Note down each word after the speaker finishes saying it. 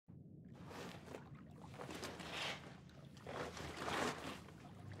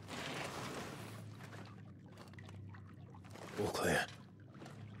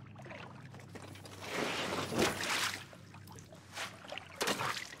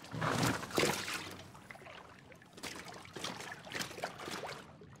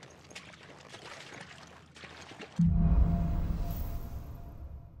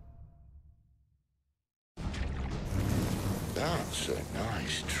That's a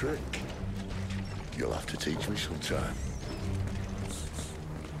nice trick. You'll have to teach me sometime.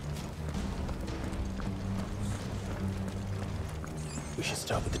 We should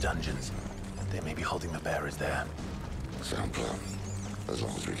start with the dungeons. They may be holding the bearers there. Sound plan. As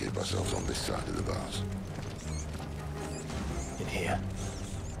long as we keep ourselves on this side of the bars. In here.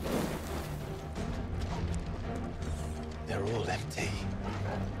 They're all empty.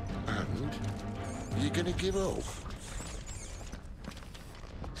 And? You gonna give up?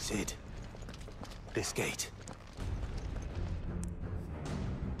 Sid. This gate.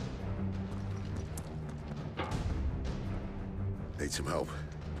 Need some help?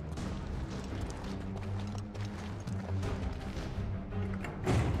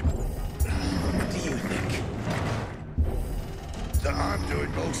 What do you think? That I'm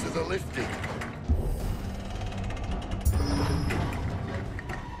doing most of the lifting.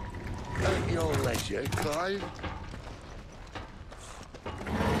 At your leisure, Clive.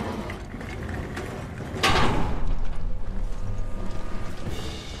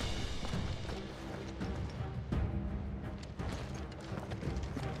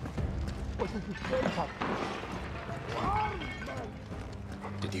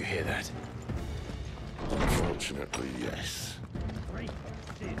 Did you hear that? Unfortunately, yes. Great.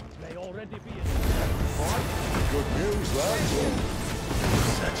 Sid may already be in. Good news, lads.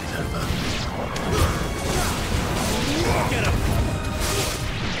 Search is over. Get him!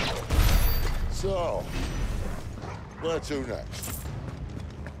 So, where to next?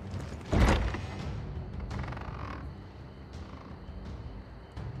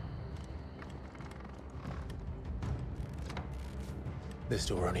 This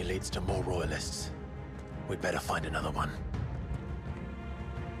door only leads to more royalists. We'd better find another one.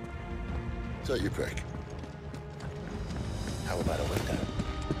 Take your pick. How about a window?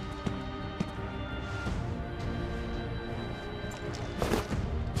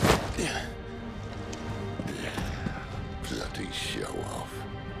 Bloody show off.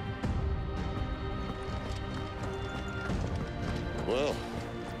 Well,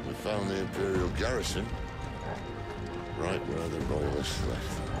 we found the Imperial garrison. Right where the royalists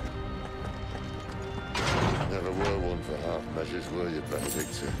left. Never were one for half measures, were you,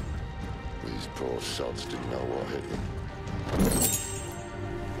 Benedicta? These poor sods didn't know what hit them.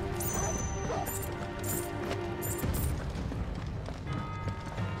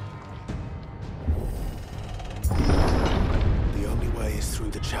 The only way is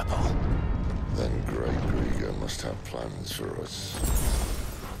through the chapel. Then Great Grieger must have plans for us.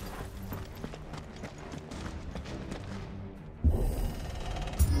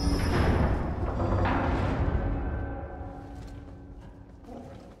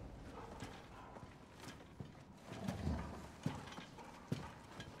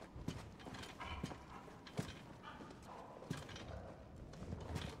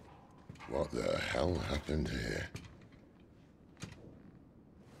 What the hell happened here?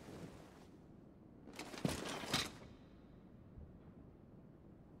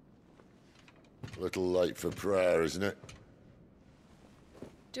 A little late for prayer, isn't it?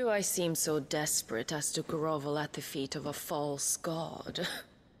 Do I seem so desperate as to grovel at the feet of a false god?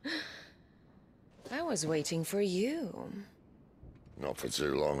 I was waiting for you. Not for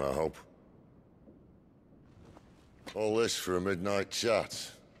too long, I hope. All this for a midnight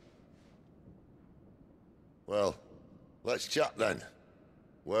chat. Well, let's chat then.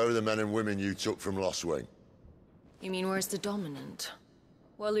 Where are the men and women you took from Lostwing? You mean where's the dominant?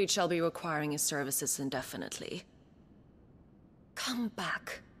 Waleed shall be requiring his services indefinitely. Come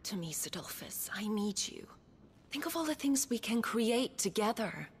back to me, Sidolphus. I need you. Think of all the things we can create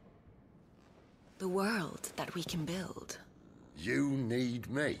together. The world that we can build. You need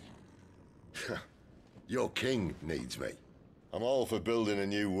me? Your king needs me. I'm all for building a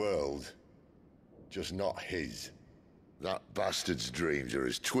new world. Just not his. That bastard's dreams are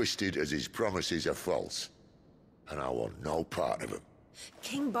as twisted as his promises are false. And I want no part of them.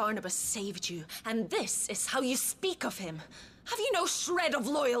 King Barnabas saved you, and this is how you speak of him. Have you no shred of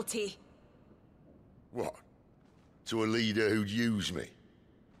loyalty? What? To a leader who'd use me?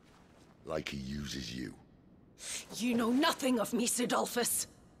 Like he uses you. You know nothing of me, Sidolphus.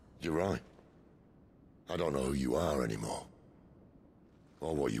 You're right. I don't know who you are anymore.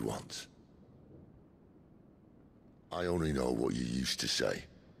 Or what you want. I only know what you used to say.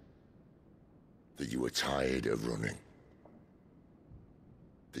 That you were tired of running.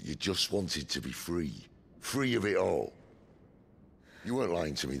 That you just wanted to be free. Free of it all. You weren't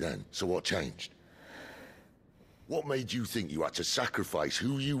lying to me then, so what changed? What made you think you had to sacrifice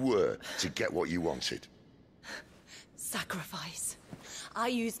who you were to get what you wanted? Sacrifice. I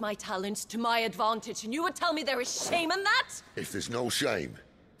use my talents to my advantage, and you would tell me there is shame in that? If there's no shame,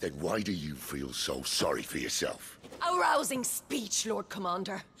 then why do you feel so sorry for yourself? A rousing speech, Lord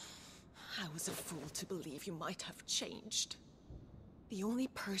Commander. I was a fool to believe you might have changed. The only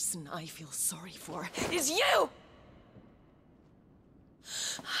person I feel sorry for is you!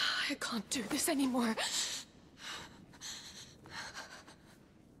 I can't do this anymore.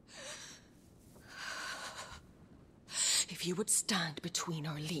 If you would stand between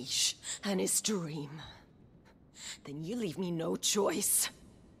our liege and his dream, then you leave me no choice.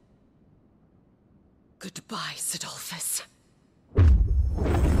 Goodbye, Sidolphus.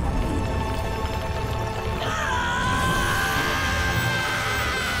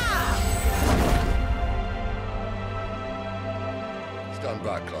 Stand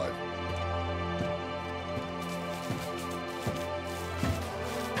back, Clive.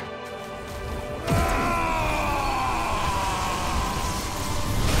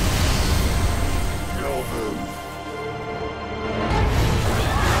 No move.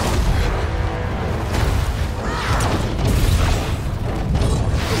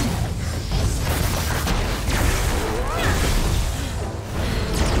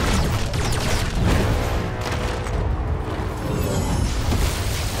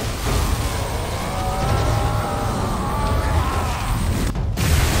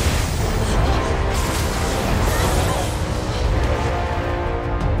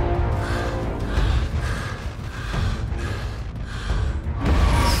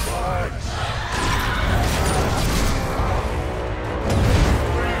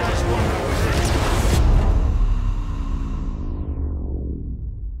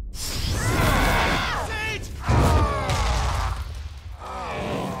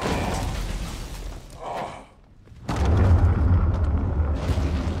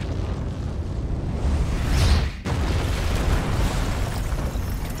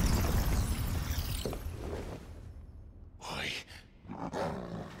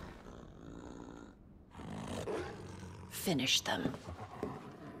 Finish them.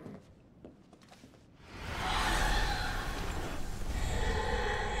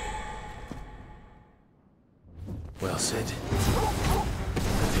 Well, Sid.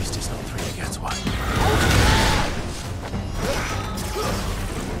 At least it's not 3 against 1.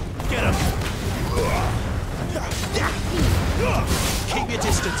 Get him! Keep your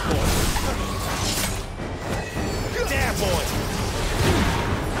distance, boy. There, boy!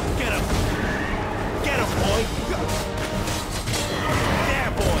 Get him! Get him, boy!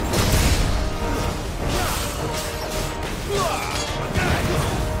 There, boy!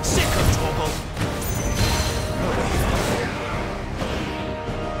 Sick of trouble!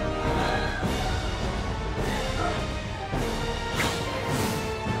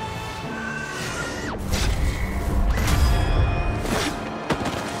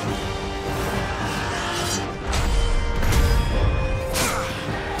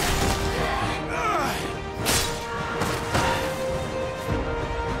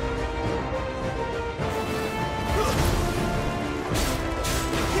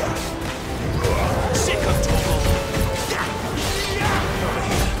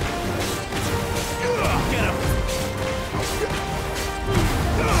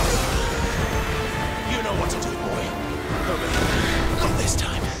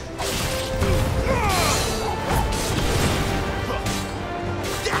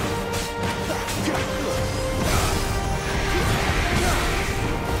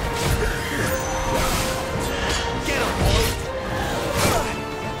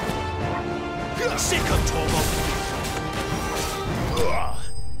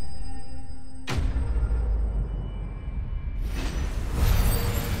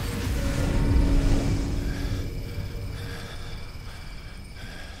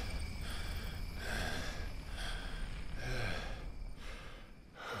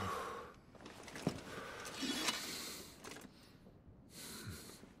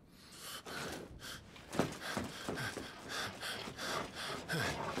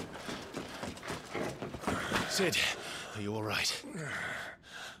 Sid, are you all right?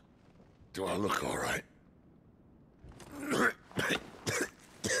 Do I look all right?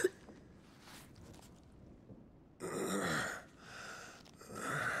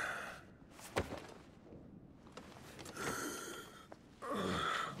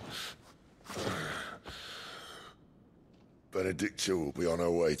 Benedicta will be on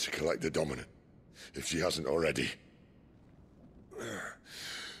her way to collect the Dominant, if she hasn't already.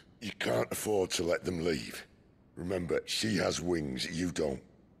 You can't afford to let them leave. Remember, she has wings, you don't.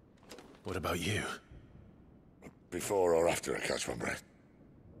 What about you? Before or after I catch my breath?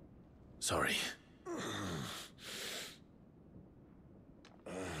 Sorry.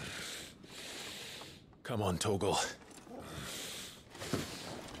 Come on, Torgal.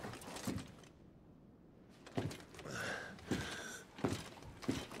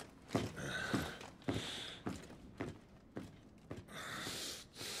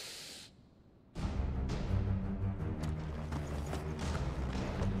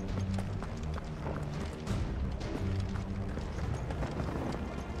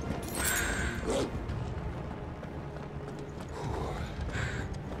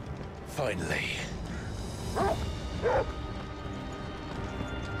 Finally.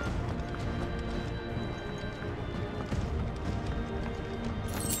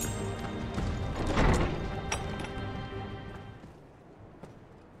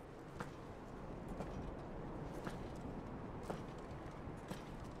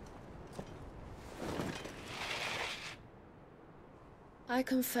 I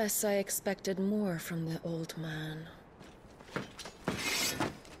confess I expected more from the old man.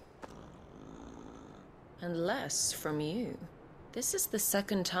 And less from you. This is the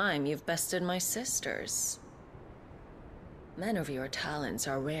second time you've bested my sisters. Men of your talents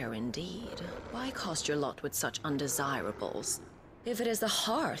are rare indeed. Why cast your lot with such undesirables? If it is the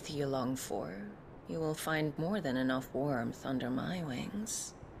hearth you long for, you will find more than enough warmth under my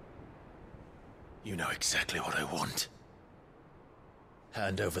wings. You know exactly what I want.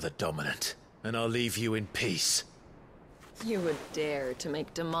 Hand over the Dominant, and I'll leave you in peace. You would dare to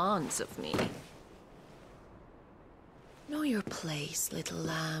make demands of me. Know your place, little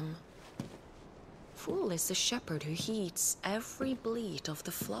lamb. Fool is the shepherd who heeds every bleat of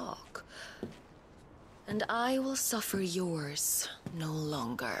the flock. And I will suffer yours no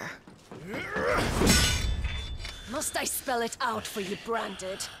longer. Must I spell it out for you,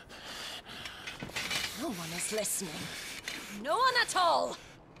 Branded? No one is listening. No one at all!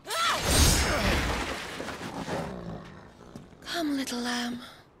 Come, little lamb,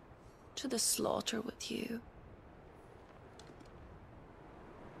 to the slaughter with you.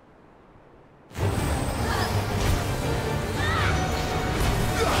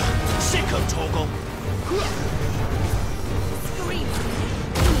 Sick of Torgal! Scream!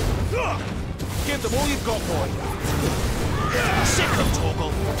 Give them all you've got, boy! Sick of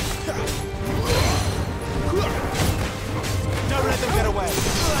Torgal! Don't let them get away!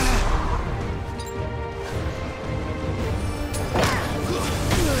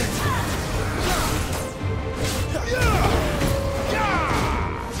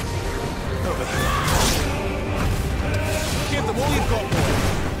 Over here. Give them all you've got, boy!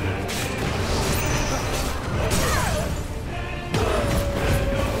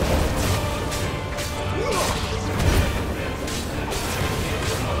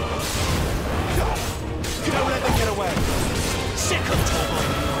 Don't let them get away! Sick of Torgal!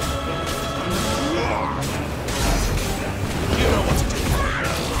 You know what to do!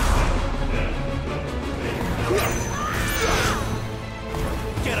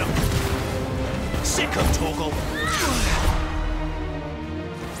 Get him! Sick of Torgal!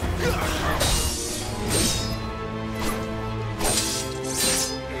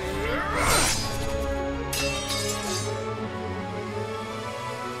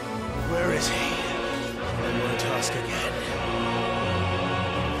 Where is he? I won't ask again.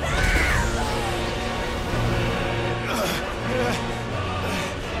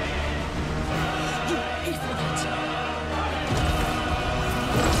 You pay for that!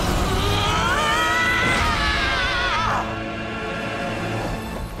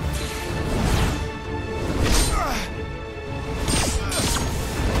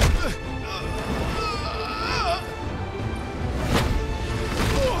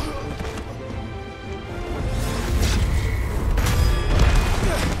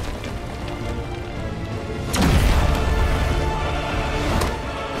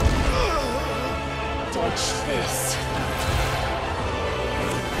 This.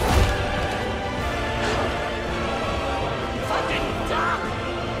 Fucking duck!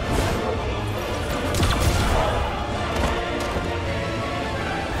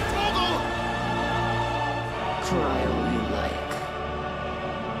 Cry all you like.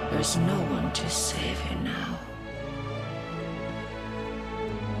 There's no one to save you now.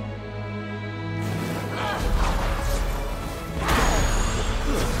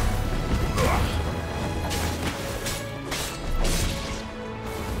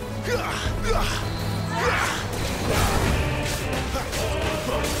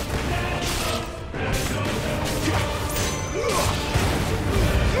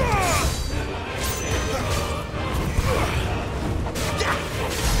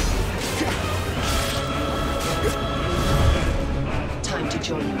 Time to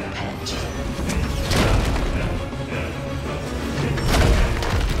join your pet.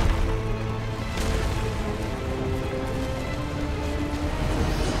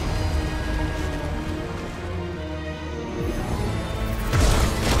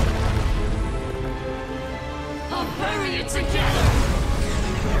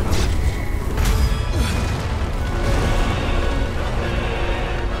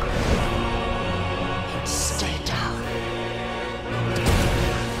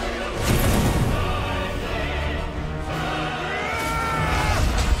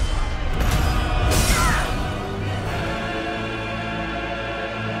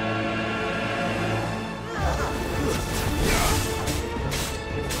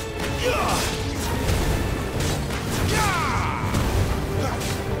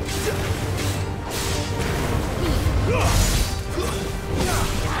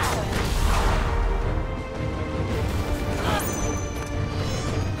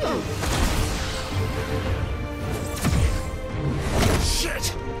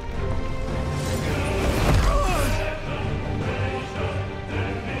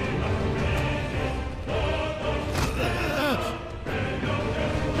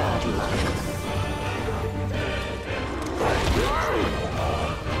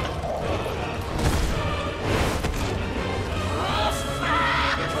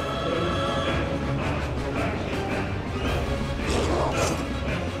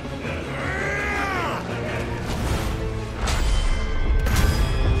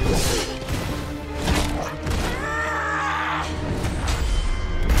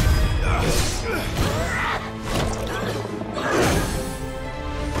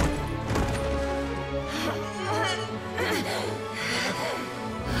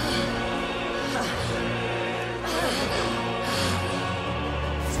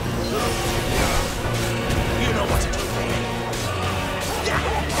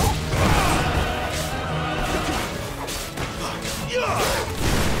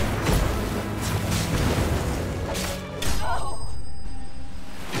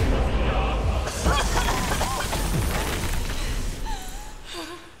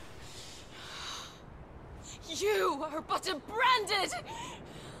 branded!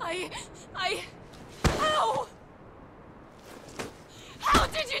 How? How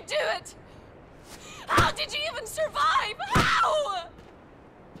did you do it? How did you even survive? How?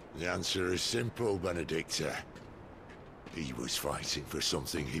 The answer is simple, Benedicta. He was fighting for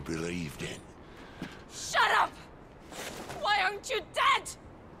something he believed in. Shut up! Why aren't you dead?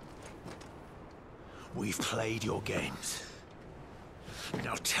 We've played your games.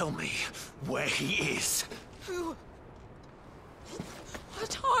 Now tell me where he is. Who?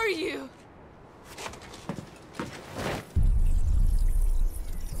 What are you?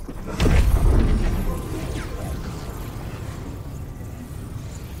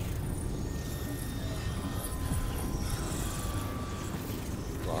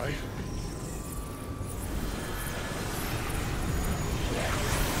 Clive?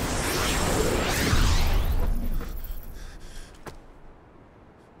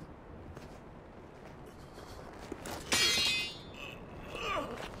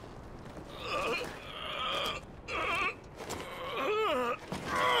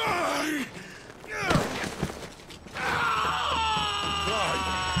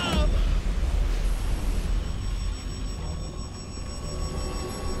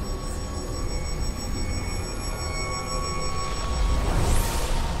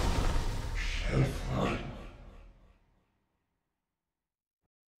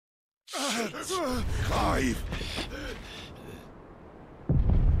 Clive!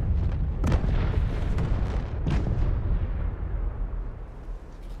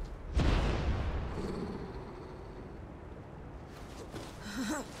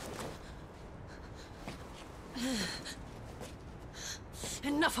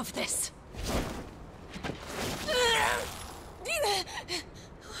 Enough of this!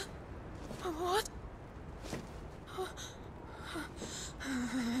 What?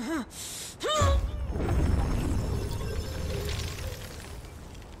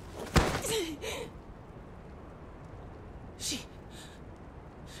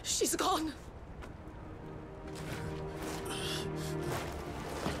 She's gone.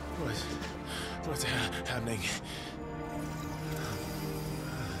 What's happening?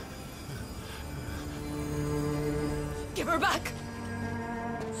 Give her back!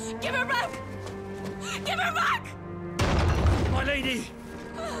 Give her back! Give her back! My lady!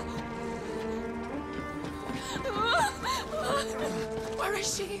 Where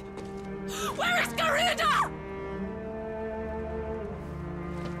is she? Where is Garuda?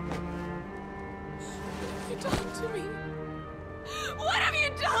 What have you done to me? What have you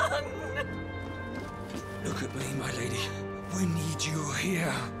done? Look at me, my lady. We need you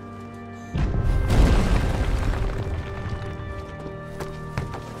here.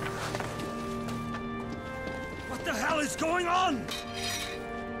 What the hell is going on?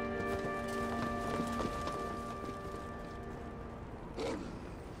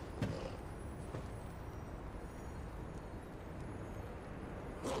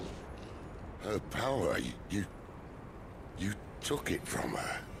 Her power, you took it from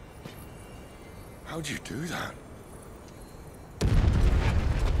her. How'd you do that?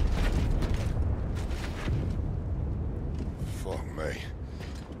 Fuck me.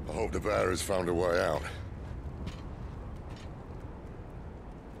 I hope the bear has found a way out.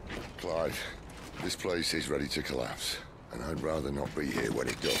 Clive, this place is ready to collapse, and I'd rather not be here when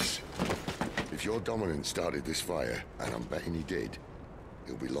it does. If your dominant started this fire, and I'm betting he did,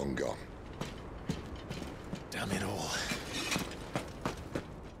 he'll be long gone. Damn it all.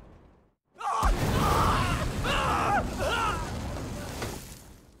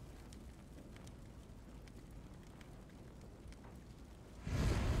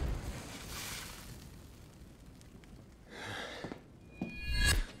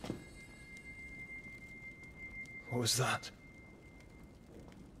 What was that?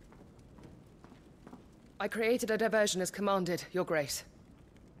 I created a diversion as commanded, Your Grace.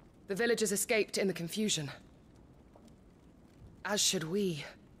 The villagers escaped in the confusion. As should we.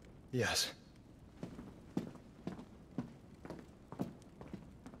 Yes.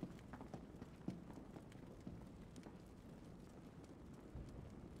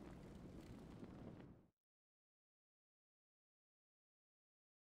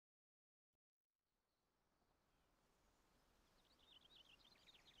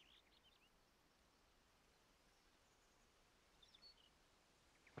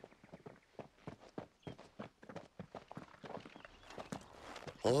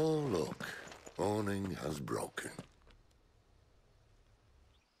 Oh, look. Morning has broken.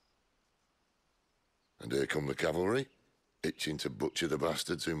 And here come the cavalry, itching to butcher the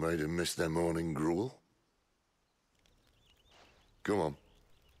bastards who made him miss their morning gruel. Come on.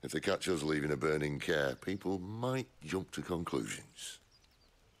 If they catch us leaving a burning care, people might jump to conclusions.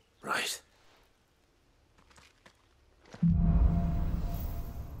 Right.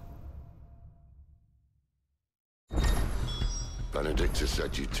 Benedicta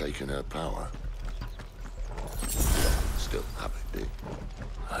said you'd taken her power. Still have it, do you?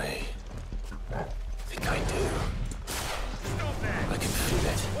 I think I do. I can feel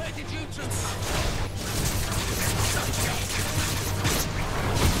it. Where did you two...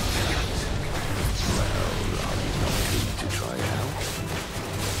 To try it out.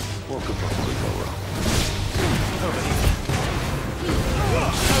 What could possibly go wrong? Over here.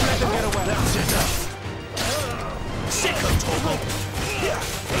 Don't let them get away. That's enough. Sicko, Torgal!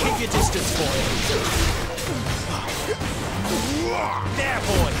 Keep your distance, boy. There,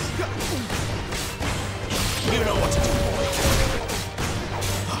 boy! You know what to do, boy.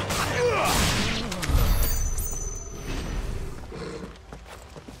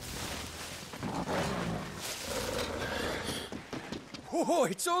 Oh,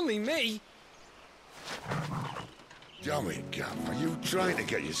 it's only me. Damn it, Gav. Are you trying to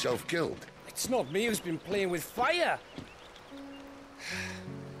get yourself killed? It's not me who's been playing with fire.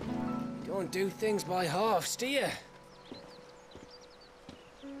 Don't do things by halves, do you?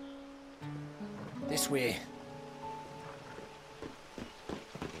 This way.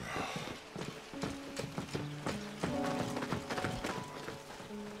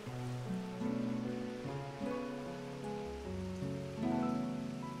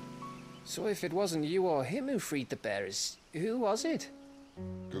 So if it wasn't you or him who freed the bearers, who was it?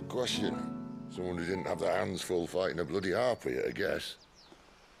 Good question. Someone who didn't have their hands full fighting a bloody harpy, I guess.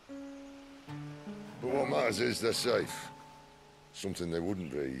 But what matters is they're safe. Something they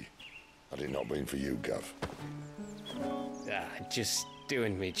wouldn't be had it not been for you, Gav. Just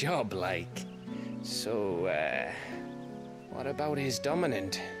doing me job, like. So, what about his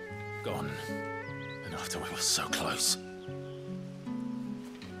dominant? Gone. And after we were so close.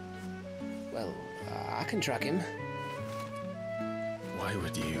 Well, I can track him. Why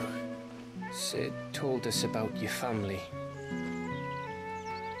would you? Sid told us about your family.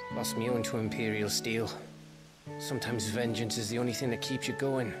 Lost me own to Imperial Steel. Sometimes vengeance is the only thing that keeps you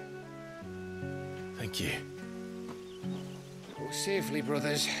going. Thank you. Go safely,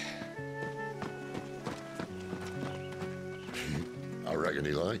 brothers. I reckon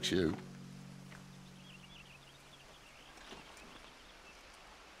he likes you.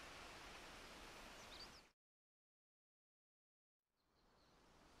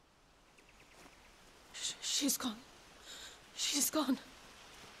 She's gone. She's gone.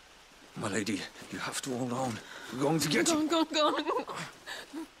 My lady, you have to hold on. We're going to get you. Gone. What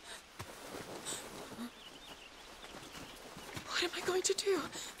am I going to do?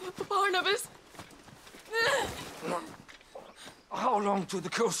 Barnabas? How long to the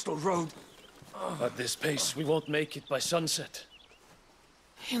coastal road? At this pace, we won't make it by sunset.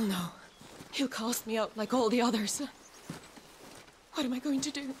 He'll know. He'll cast me out like all the others. What am I going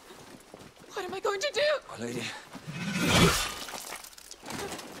to do? What am I going to do? My lady.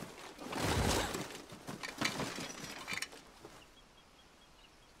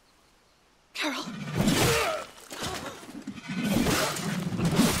 Carol.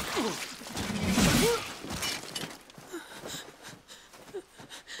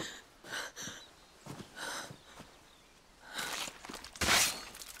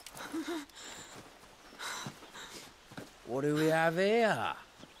 What do we have here?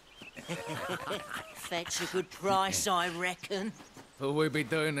 Fetch a good price, I reckon. But we'd be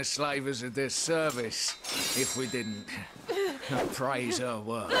doing the slavers a disservice if we didn't praise her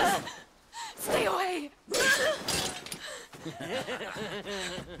work. Stay away!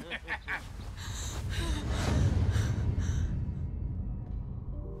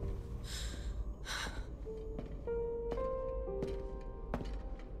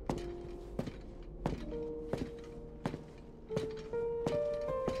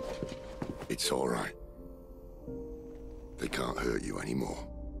 It's all right. They can't hurt you anymore.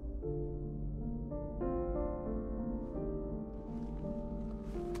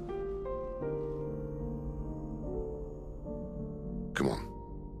 Come on.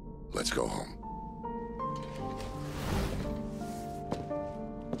 Let's go home.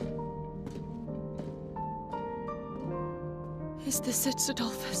 Is this it,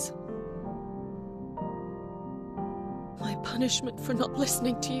 Adolphus? My punishment for not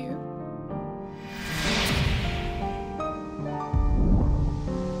listening to you?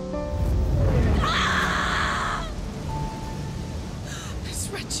 This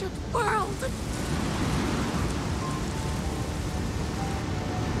wretched world!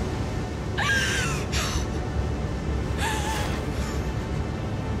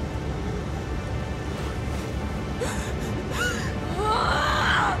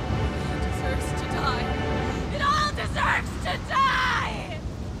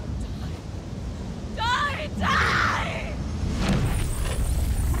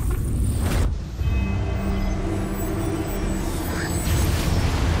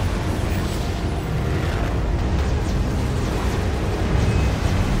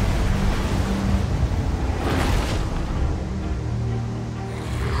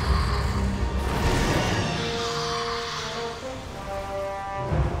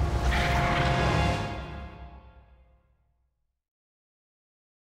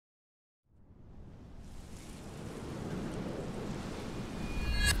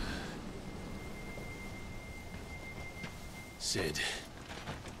 Cid.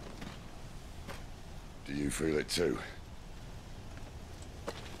 Do you feel it too?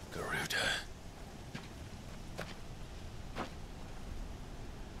 Garuda.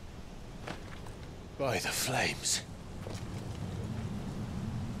 By the flames.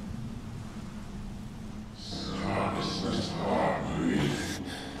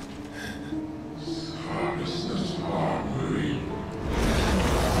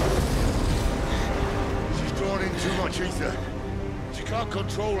 She's drawn in too much ether. She can't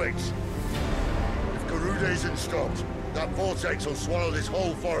control it. If Garuda isn't stopped, that vortex will swallow this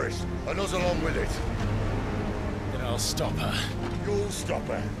whole forest, and us along with it. Then I'll stop her. You'll stop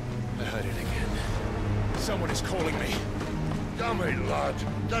her. I heard it again. Someone is calling me. Damn it, lad.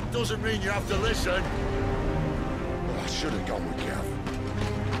 That doesn't mean you have to listen. Oh, I should have gone with Gav.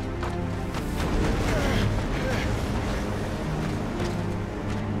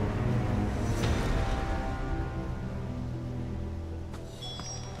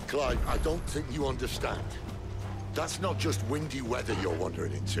 Clive, I don't think you understand. That's not just windy weather you're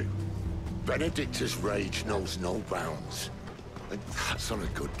wandering into. Benedicta's rage knows no bounds. And that's on a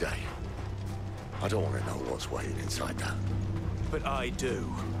good day. I don't want to know what's waiting inside that. But I do.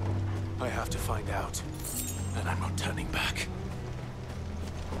 I have to find out. And I'm not turning back.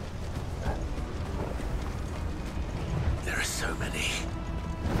 There are so many.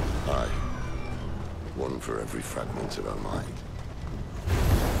 Aye. One for every fragment of her mind.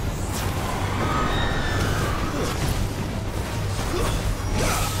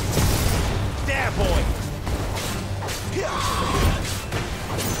 There, boy!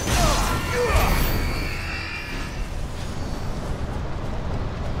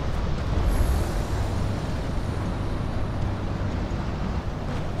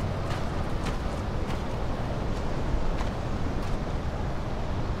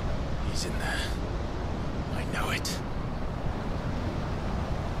 He's in there. I know it.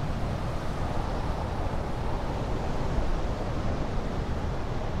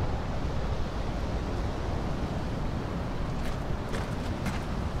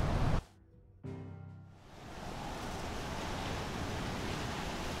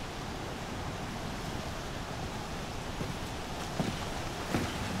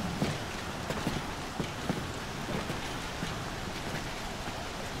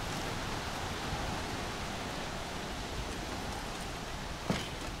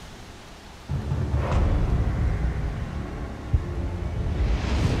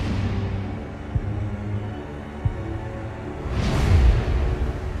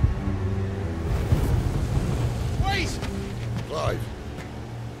 Clive,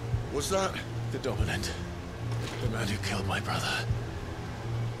 was that? The Dominant. The man who killed my brother.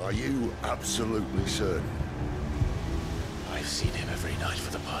 Are you absolutely certain? I've seen him every night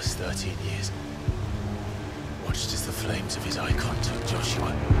for the past 13 years. Watched as the flames of his icon took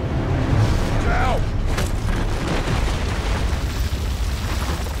Joshua. Down!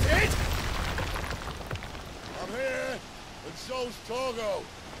 Sid! I'm here, and so's Torgo.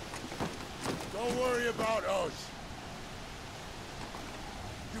 Don't worry about us.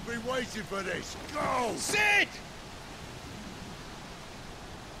 You've been waiting for this. Go! Sid!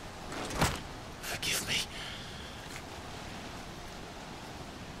 Forgive me.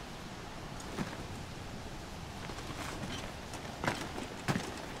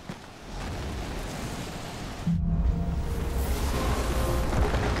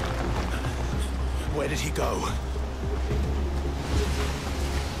 Where did he go?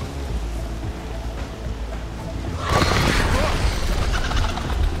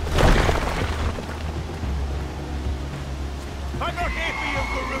 I'm not here for you,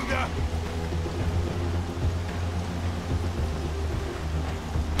 Garuda!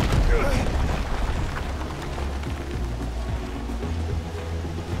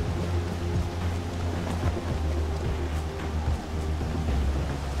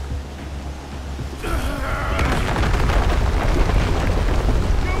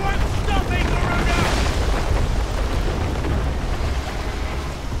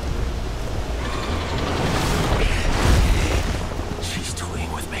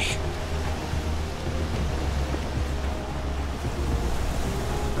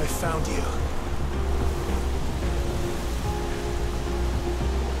 Found you.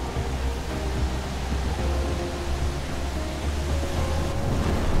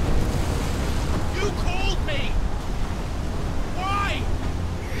 You called me! Why?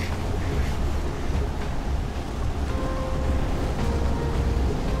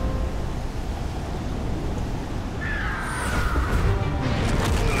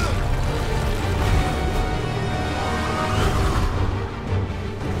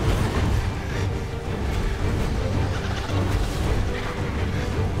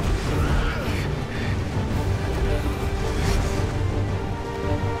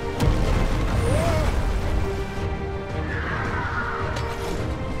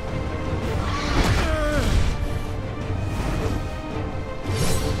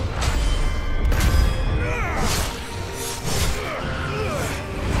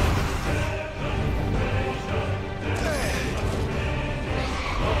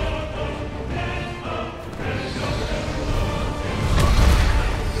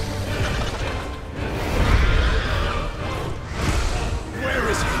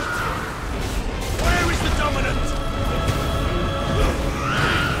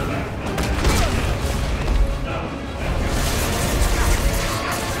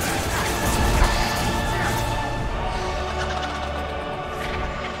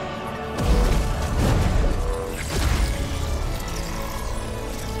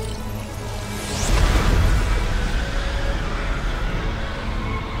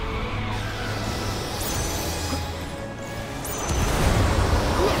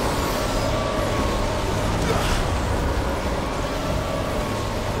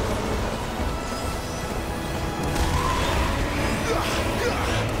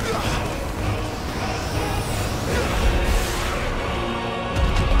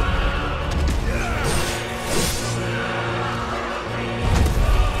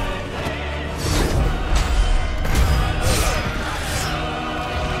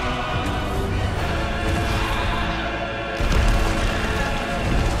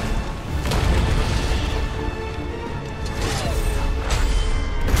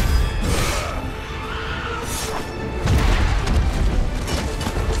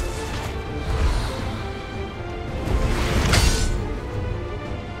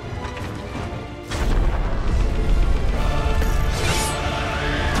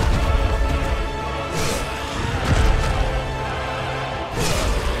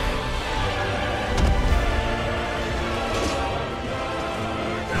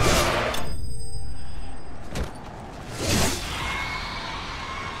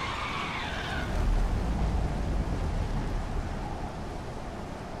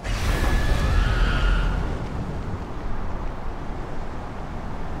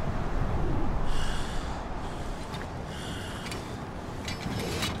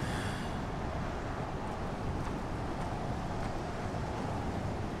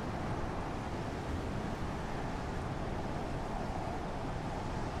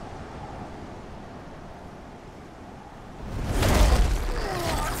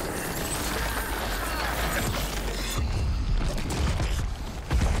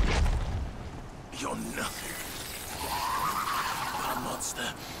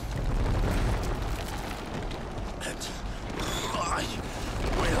 monster. And I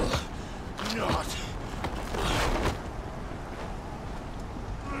will not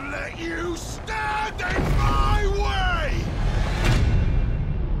let you stand in my way!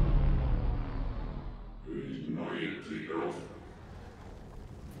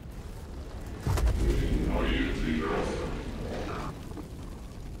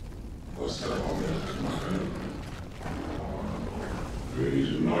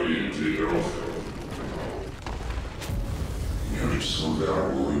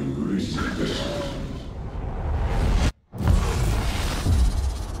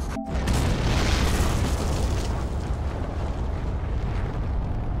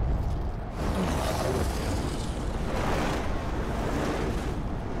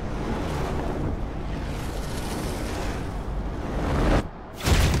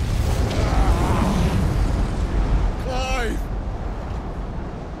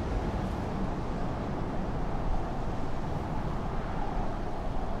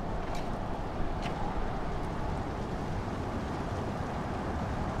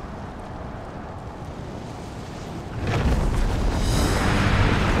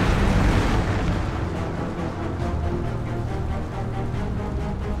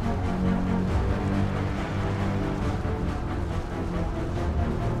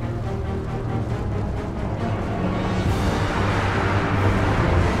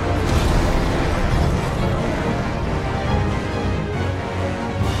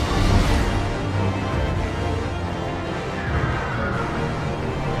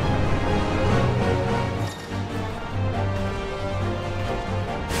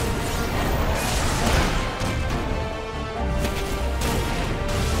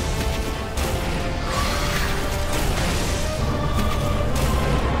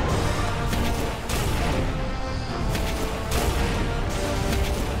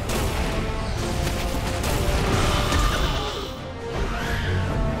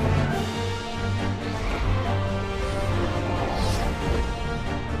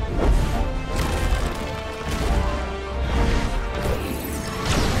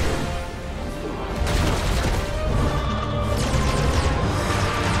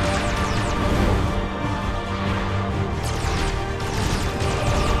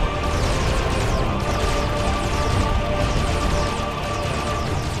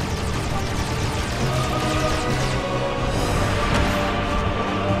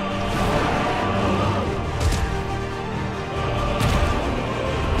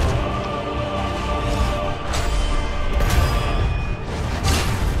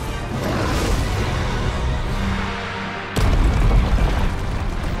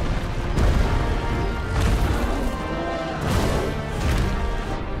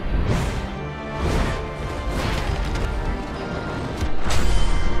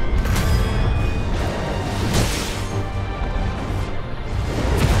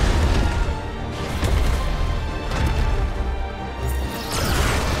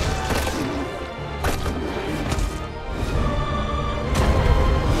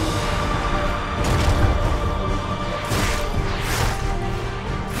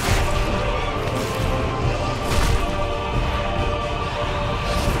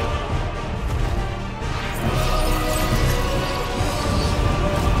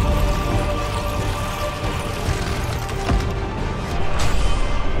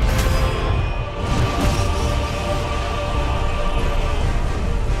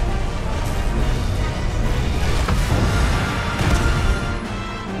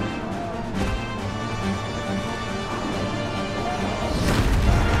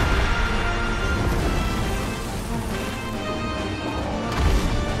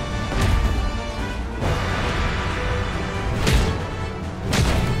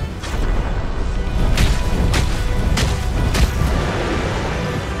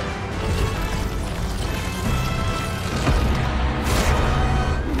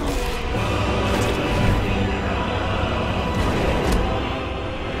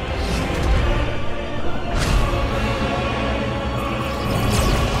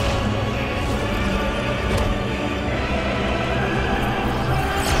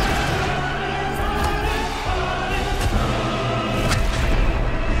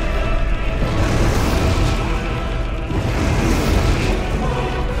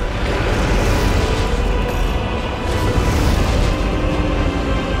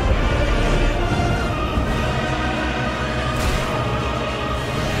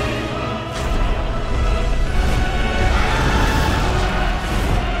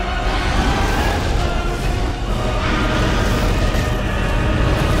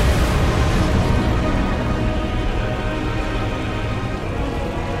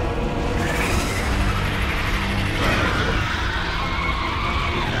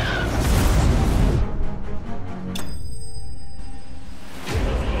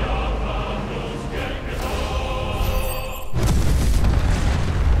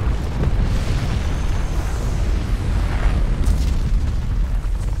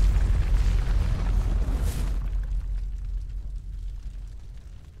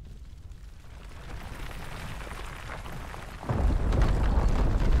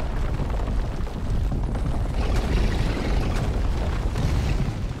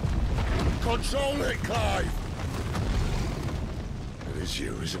 Control it, Clive! It is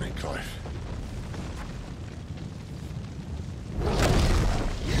you, isn't it, Clive?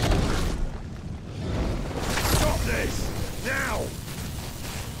 Stop this! Now!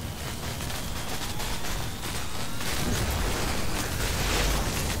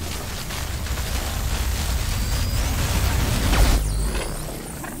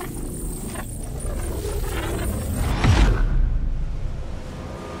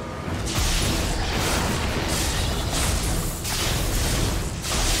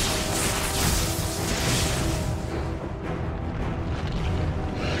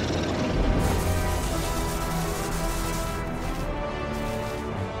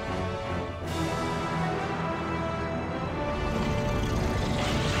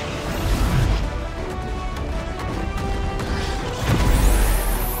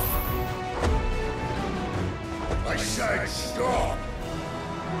 I said stop!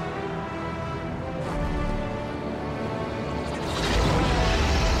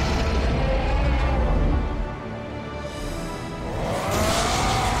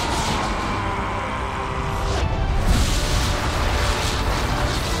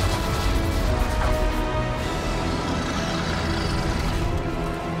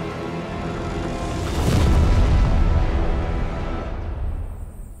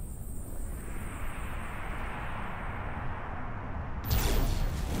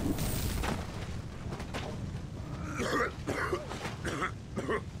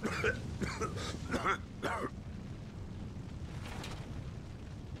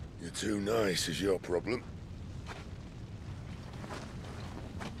 You're too nice is your problem.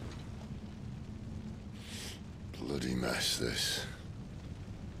 Bloody mess, this.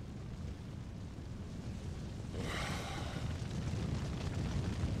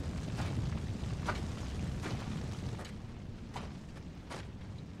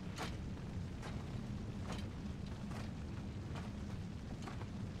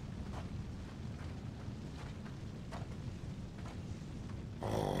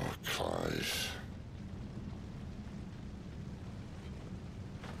 Clive.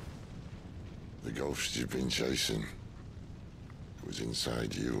 The ghost you've been chasing was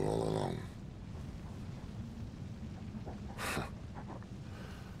inside you all along.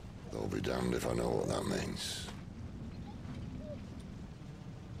 They'll be damned if I know what that means.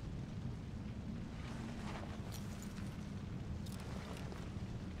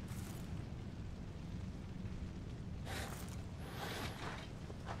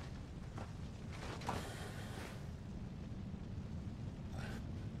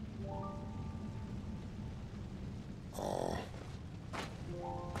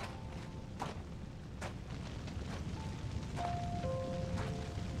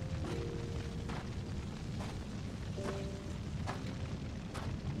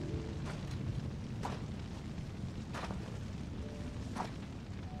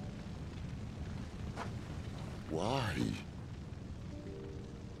 Why?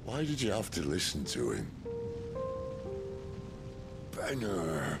 Why did you have to listen to him?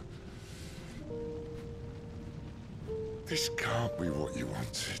 Benner. This can't be what you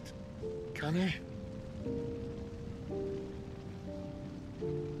wanted, can it?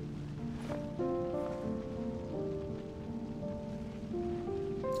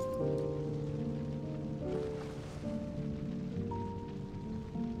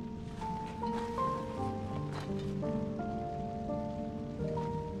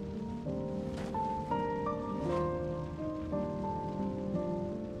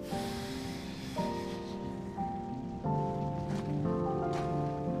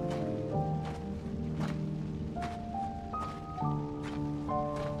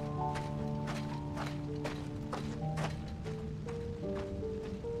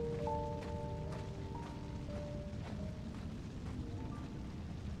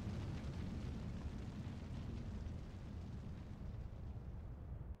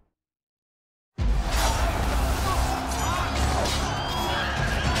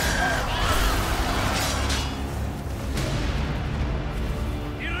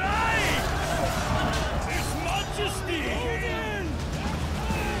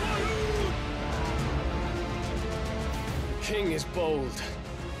 King is bold,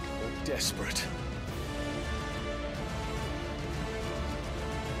 or desperate.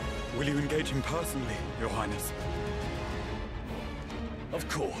 Will you engage him personally, Your Highness? Of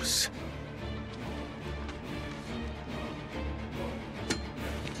course.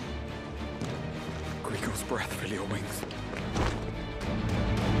 Greagor's breath fill your wings.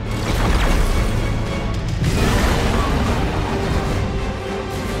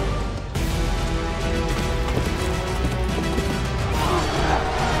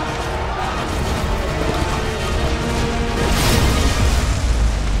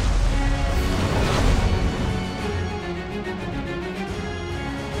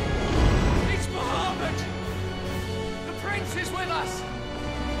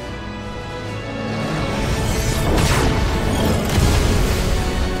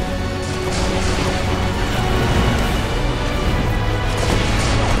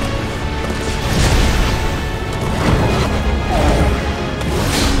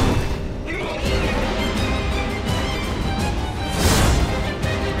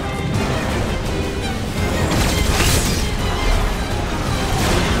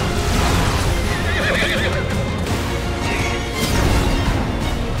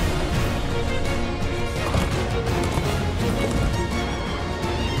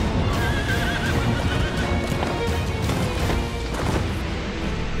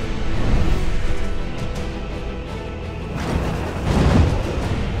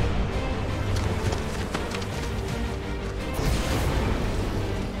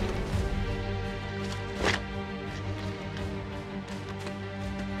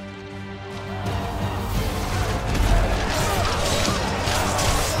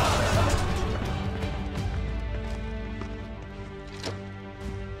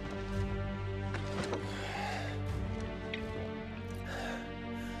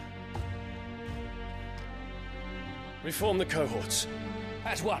 Reform the cohorts.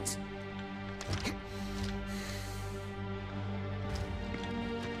 At once.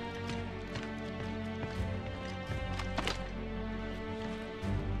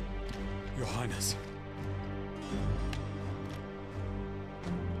 Your Highness.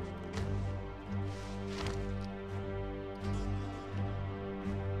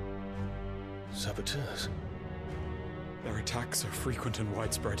 Saboteurs. Their attacks are frequent and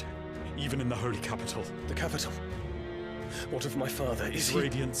widespread, even in the Holy Capital. The capital? What of my father? Is His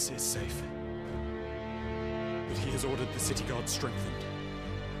Radiance is safe. But he has ordered the city guard strengthened.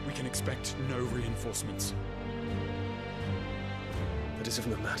 We can expect no reinforcements. That is of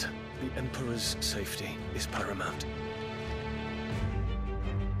no matter. The Emperor's safety is paramount.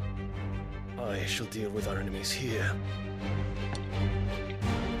 I shall deal with our enemies here.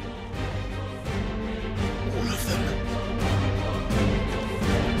 All of them.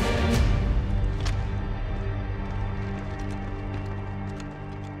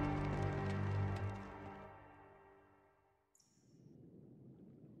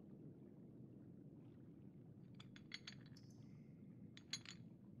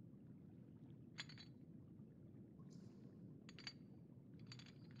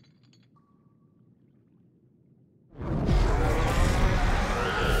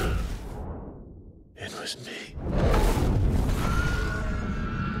 It was me.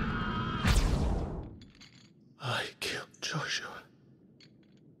 I killed Joshua.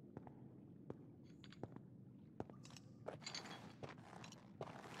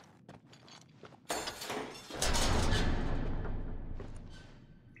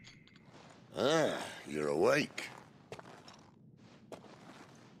 Ah, you're awake.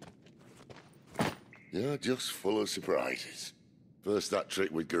 You're just full of surprises. First that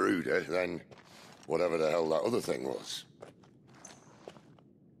trick with Garuda, then whatever the hell that other thing was.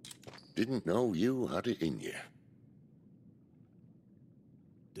 Didn't know you had it in you.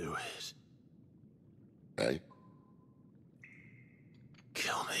 Do it. Eh?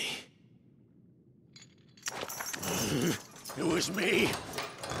 Kill me. It was me.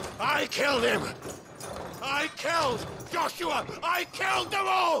 I killed him. I killed Joshua. I killed them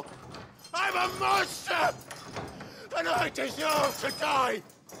all. I'm a monster. And I deserve to die.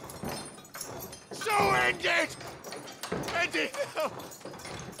 So end it. End it now.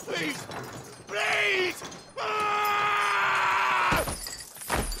 Please. Please. Ah!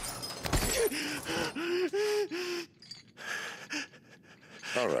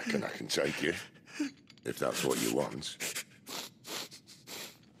 I reckon I can take you, if that's what you want.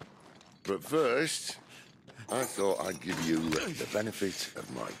 But first, I thought I'd give you the benefit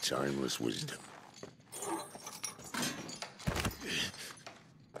of my timeless wisdom.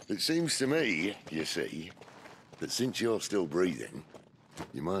 It seems to me, you see, that since you're still breathing,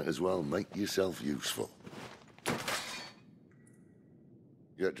 you might as well make yourself useful.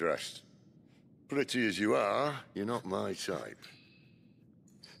 Get dressed. Pretty as you are, you're not my type.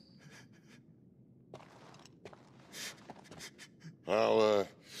 I'll,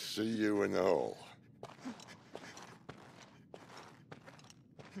 see you in the hall.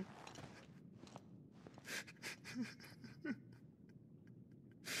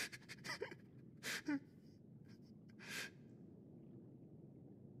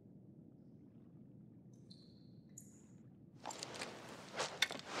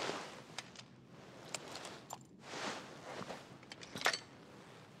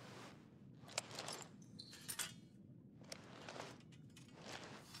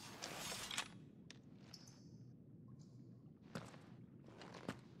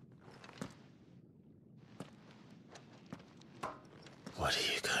 What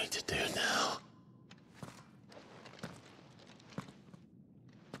are you going to do now?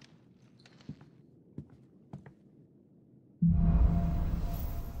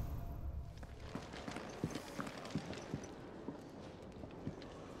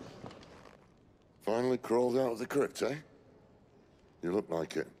 Finally crawled out of the crypt, eh? You look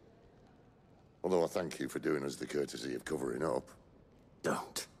like it. Although I thank you for doing us the courtesy of covering up.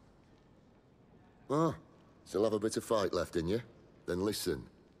 Don't. Ah, still have a bit of fight left in you? Then listen.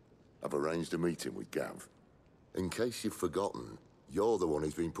 I've arranged a meeting with Gav. In case you've forgotten, you're the one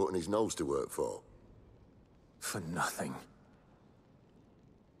he's been putting his nose to work for. For nothing.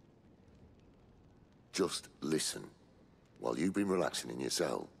 Just listen. While you've been relaxing in your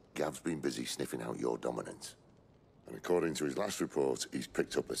cell, Gav's been busy sniffing out your dominance. And according to his last report, he's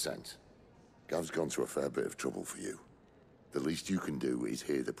picked up a scent. Gav's gone to a fair bit of trouble for you. The least you can do is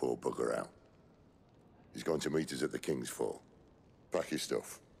hear the poor bugger out. He's going to meet us at the King's Fall. Pack your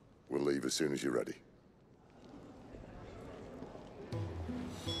stuff. We'll leave as soon as you're ready.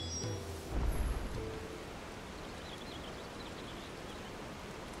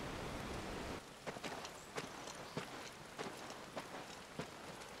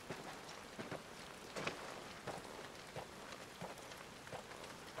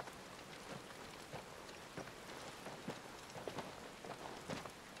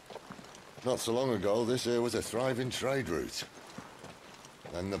 Not so long ago, this here was a thriving trade route.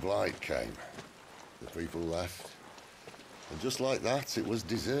 Then the Blight came. The people left. And just like that, it was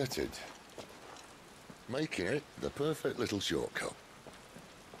deserted. Making it the perfect little shortcut.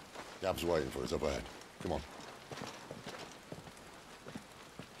 Gab's waiting for us up ahead. Come on.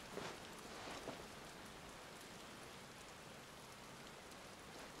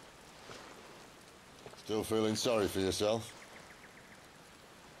 Still feeling sorry for yourself?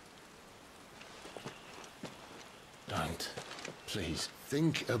 Don't. Please.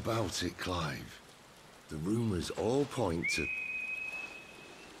 Think about it, Clive. The rumors all point to...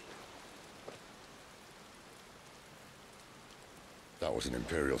 That was an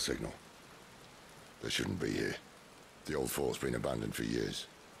Imperial signal. They shouldn't be here. The old fort's been abandoned for years.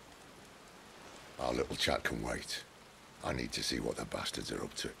 Our little chat can wait. I need to see what the bastards are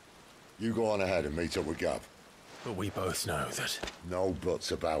up to. You go on ahead and meet up with Gab. But we both know that... No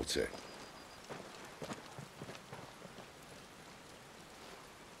buts about it.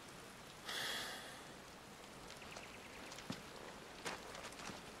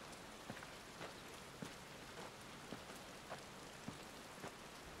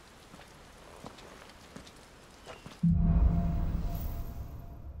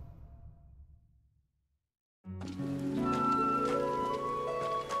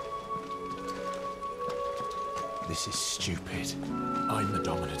 This is stupid. I'm the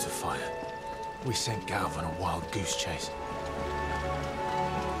Dominant of Fire. We sent Galv on a wild goose chase.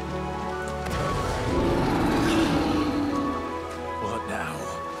 What now?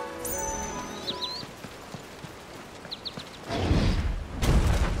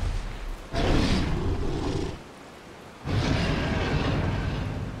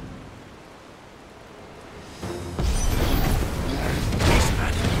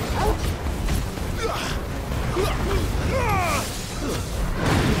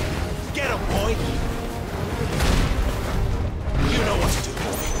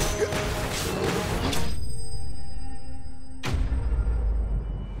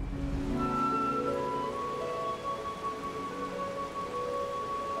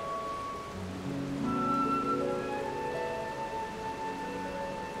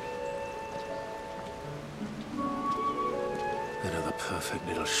 Another perfect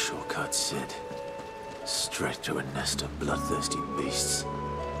little shortcut, Sid. Straight to a nest of bloodthirsty beasts.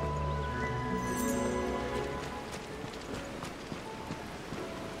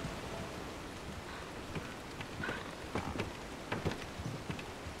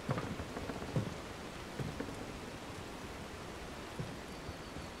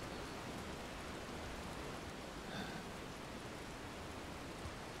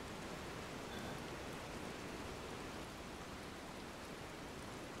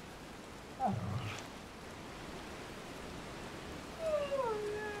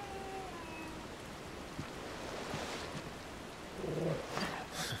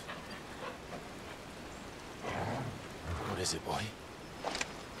 What is it, boy?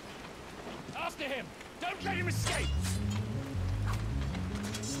 After him! Don't let him escape!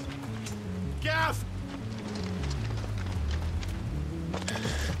 Gav!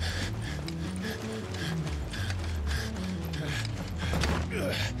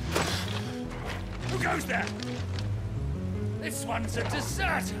 Who goes there? This one's a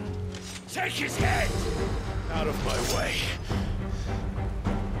deserter! Take his head! Out of my way.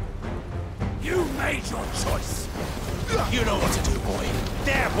 You made your choice! You know what to do, boy.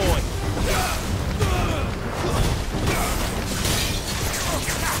 There, boy!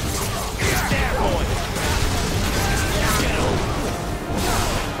 There, boy!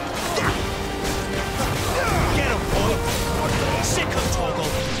 Get him, boy! Sick of Torgal!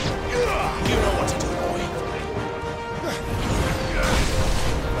 You know what to do, boy.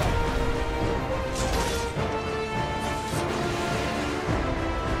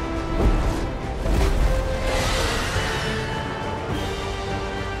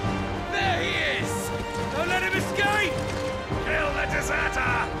 There he is! Don't let him escape! Kill the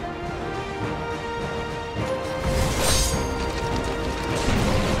deserter!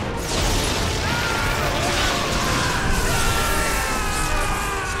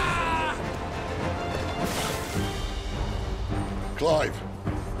 Clive,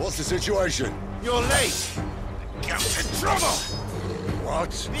 what's the situation? You're late! Cap's in trouble! What?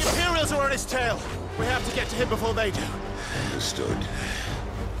 The Imperials are on his tail! We have to get to him before they do. Understood.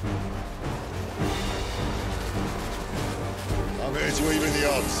 I'm here to even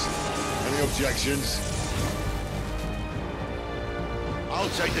the odds. Any objections? I'll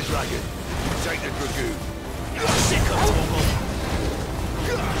take the dragon. You take the dragoon. Sick of Torgal!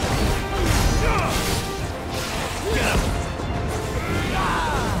 Get him!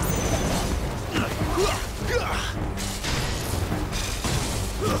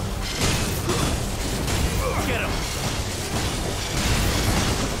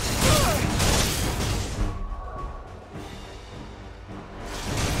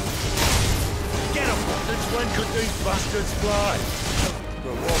 climb.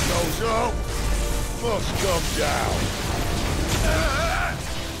 But what goes up must come down.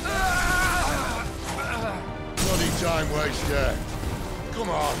 Bloody time waster. Come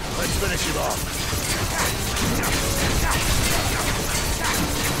on, let's finish him off.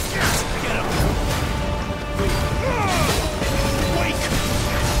 Get him! Wake!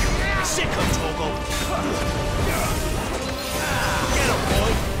 Sick him, Torgal! Get him,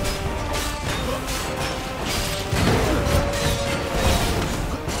 boy!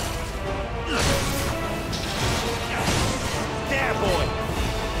 There, boy!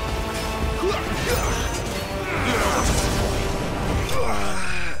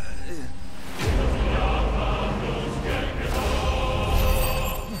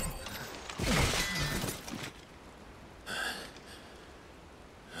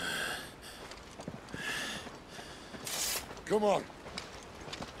 Come on.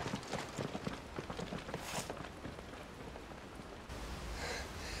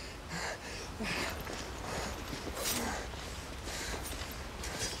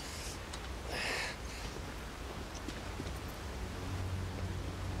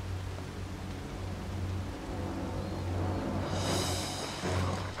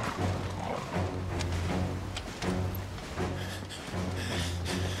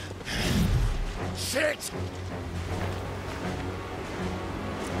 Shit!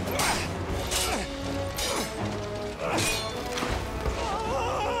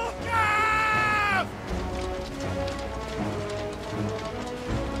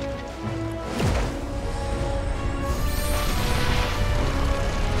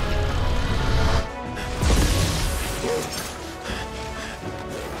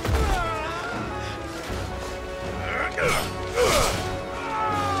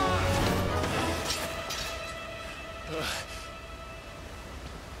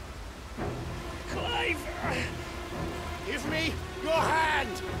 Give me your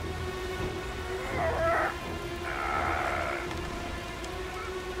hand!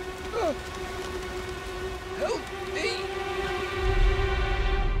 Help me!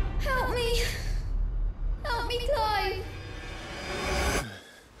 Help me! Help me, Clive!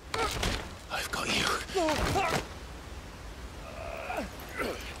 I've got you.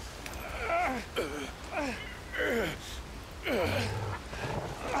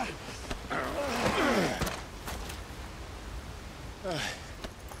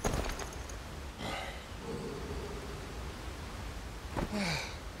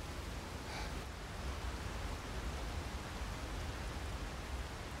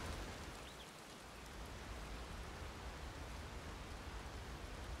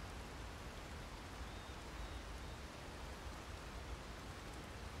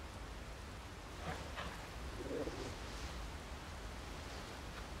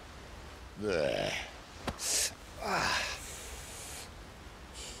 There.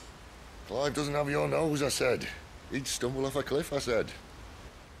 Clive doesn't have your nose, I said. He'd stumble off a cliff, I said.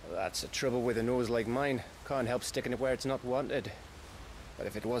 Well, that's the trouble with a nose like mine. Can't help sticking it where it's not wanted. But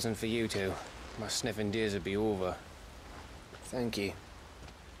if it wasn't for you two, my sniffing days would be over. Thank you.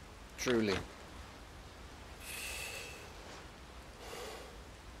 Truly.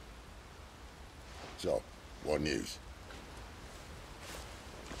 So, what news?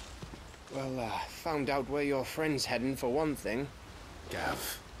 Well, found out where your friend's heading for one thing.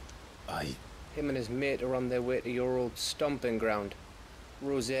 Gav, Him and his mate are on their way to your old stomping ground,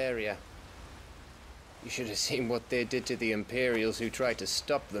 Rosaria. You should have seen what they did to the Imperials who tried to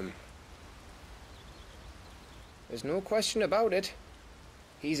stop them. There's no question about it.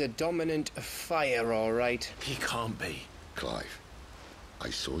 He's a dominant of fire, all right. He can't be. Clive, I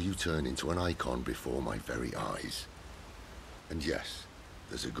saw you turn into an icon before my very eyes. And yes,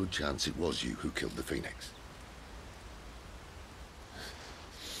 there's a good chance it was you who killed the Phoenix.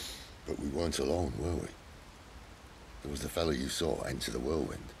 But we weren't alone, were we? There was the fellow you saw enter the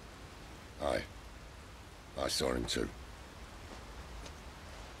whirlwind. I saw him too.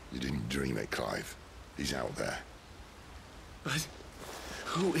 You didn't dream it, Clive. He's out there. But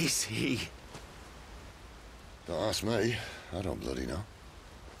who is he? Don't ask me. I don't bloody know.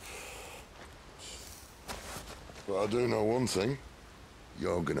 But I do know one thing.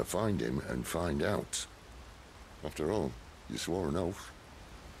 You're gonna find him and find out. After all, you swore an oath.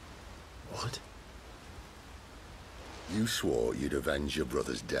 What? You swore you'd avenge your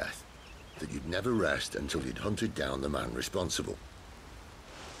brother's death. That you'd never rest until you'd hunted down the man responsible.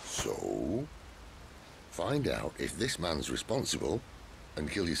 So, find out if this man's responsible, and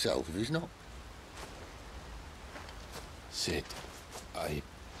kill yourself if he's not. Sid,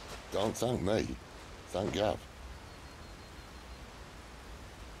 Don't thank me. Thank Gav.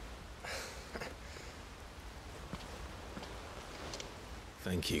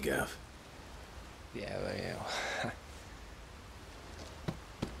 Thank you, Gav. Yeah, well, yeah.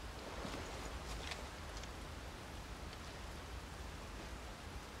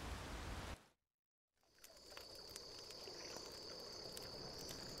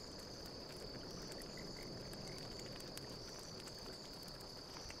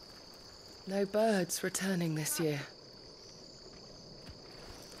 No birds returning this year.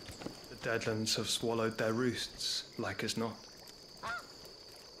 The Deadlands have swallowed their roosts, like as not.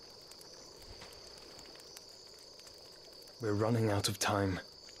 We're running out of time.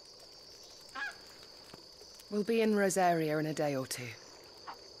 We'll be in Rosaria in a day or two.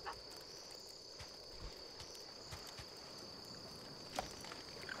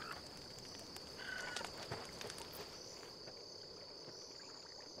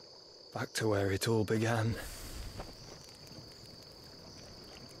 Back to where it all began.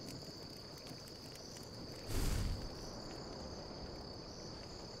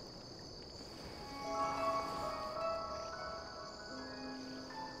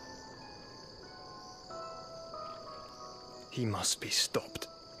 He must be stopped.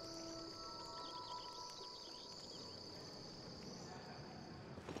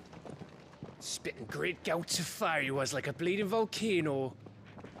 Spitting great gouts of fire he was, like a bleeding volcano.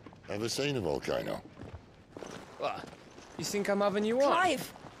 Ever seen a volcano? What? You think I'm having you on?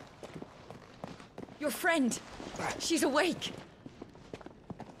 Clive! Your friend. She's awake.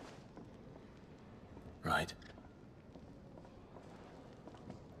 Right.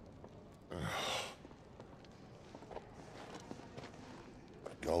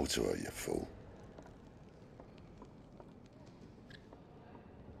 Go to her, you fool.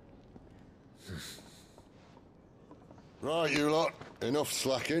 Right, you lot. Enough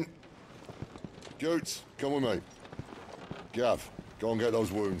slacking. Goots, come with me. Gav, go and get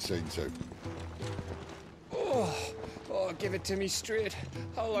those wounds seen to. Oh, give it to me straight.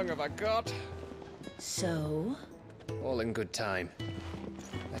 How long have I got? So? All in good time.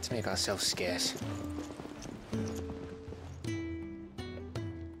 Let's make ourselves scarce.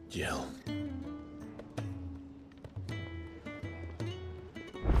 Jill.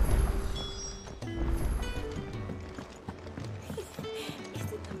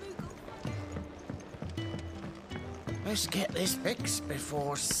 Let's get this fixed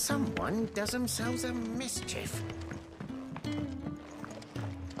before someone does themselves a mischief.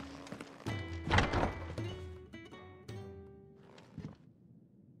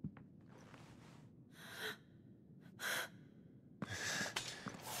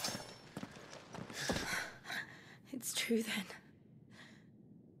 It's true then.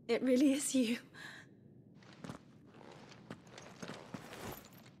 It really is you.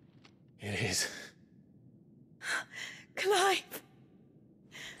 It is. Clive!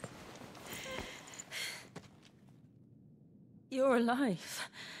 You're alive.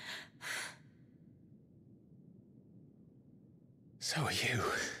 So are you.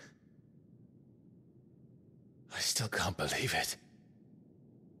 I still can't believe it.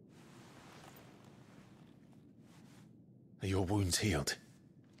 Are your wounds healed?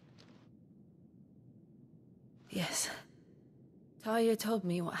 Yes. Talia told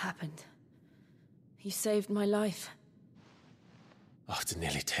me what happened. You saved my life. After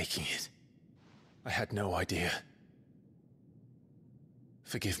nearly taking it, I had no idea.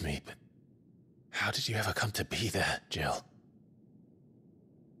 Forgive me, but how did you ever come to be there, Jill?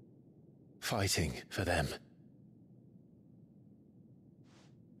 Fighting for them.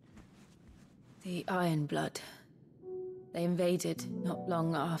 The Iron Blood. They invaded not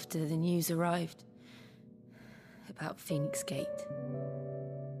long after the news arrived about Phoenix Gate.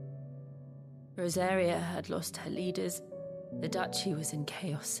 Rosaria had lost her leaders. The Duchy was in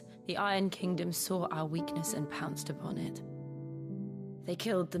chaos. The Iron Kingdom saw our weakness and pounced upon it. They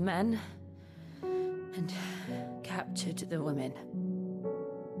killed the men and captured the women.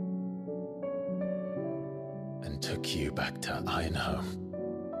 And took you back to Ironhome.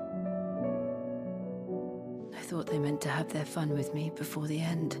 I thought they meant to have their fun with me before the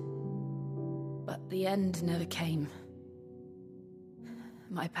end. But the end never came.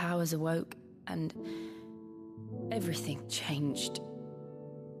 My powers awoke, and everything changed.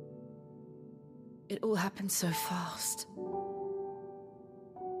 It all happened so fast.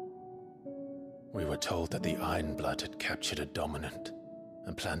 We were told that the Iron Blood had captured a dominant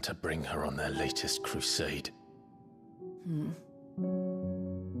and planned to bring her on their latest crusade.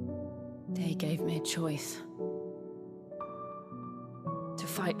 They gave me a choice. To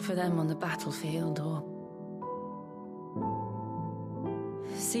fight for them on the battlefield, or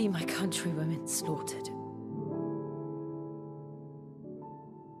see my countrywomen slaughtered.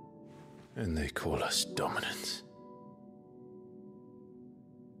 And they call us dominants.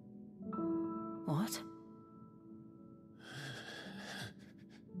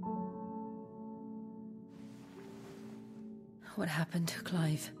 What happened,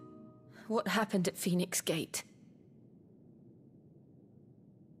 Clive? What happened at Phoenix Gate?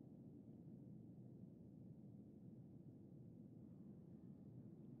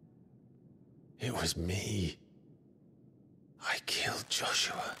 It was me. I killed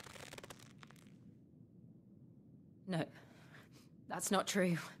Joshua. No, that's not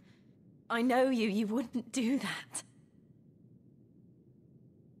true. I know you. You wouldn't do that.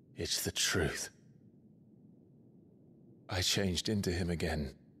 It's the truth. I changed into him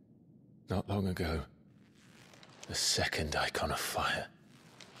again, not long ago. The second icon of fire.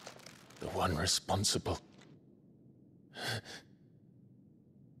 The one responsible.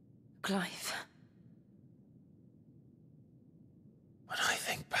 Clive. When I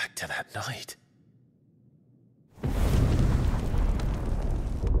think back to that night...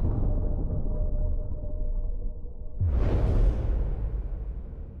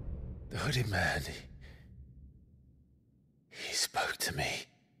 The hooded man, he spoke to me.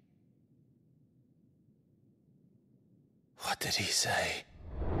 What did he say?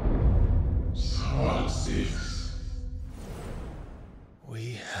 Six.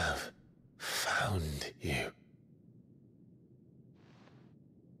 We have found you.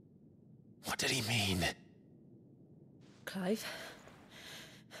 What did he mean? Clive,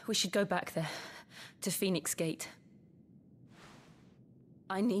 we should go back there, to Phoenix Gate.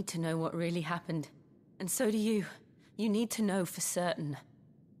 I need to know what really happened. And so do you. You need to know for certain.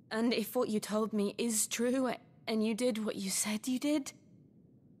 And if what you told me is true, and you did what you said you did,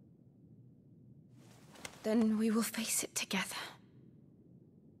 then we will face it together.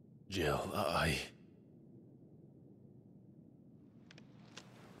 Jill,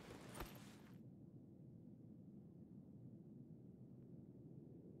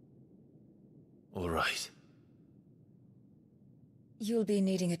 All right. You'll be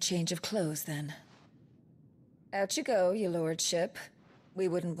needing a change of clothes, then. Out you go, your lordship. We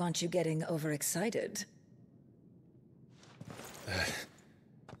wouldn't want you getting overexcited.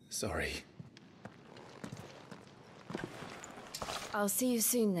 Sorry. I'll see you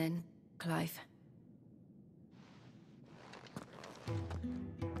soon then, Clive.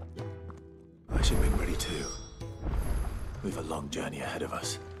 I should make ready too. We've a long journey ahead of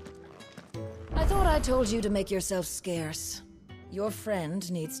us. I thought I told you to make yourself scarce. Your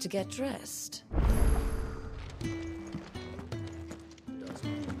friend needs to get dressed.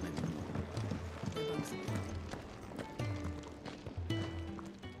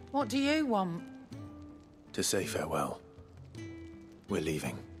 What do you want? To say farewell. We're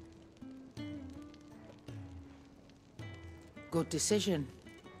leaving. Good decision.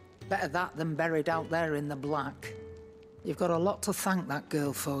 Better that than buried out there in the black. You've got a lot to thank that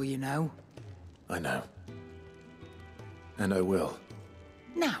girl for, you know. I know. And I will.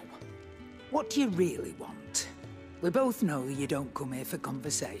 Now, what do you really want? We both know you don't come here for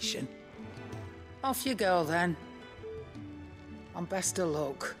conversation. Off you go, then. And best of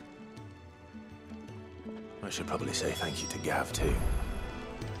luck. I should probably say thank you to Gav, too.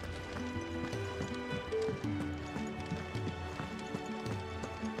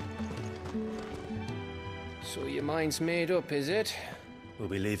 So your mind's made up, is it? We'll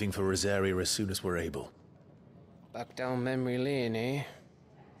be leaving for Rosaria as soon as we're able. Back down memory lane, eh?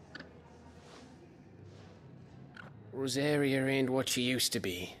 Rosaria ain't what she used to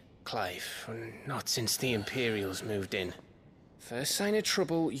be, Clive. Not since the Imperials moved in. First sign of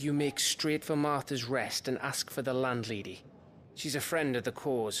trouble, you make straight for Martha's Rest and ask for the landlady. She's a friend of the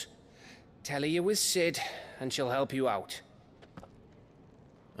cause. Tell her you was Sid, and she'll help you out.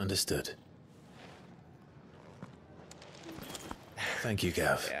 Understood. Thank you,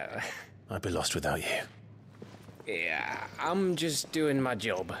 Gav. Yeah. I'd be lost without you. Yeah, I'm just doing my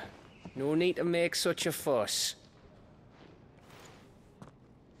job. No need to make such a fuss.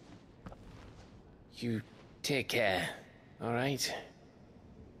 You take care, all right?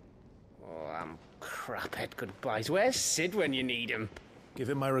 Oh, I'm crap at goodbyes. Where's Sid when you need him? Give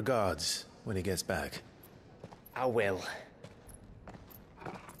him my regards when he gets back. I will.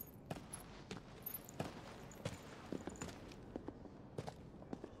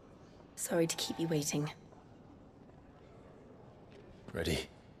 Sorry to keep you waiting. Ready,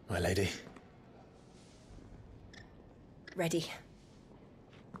 my lady? Ready.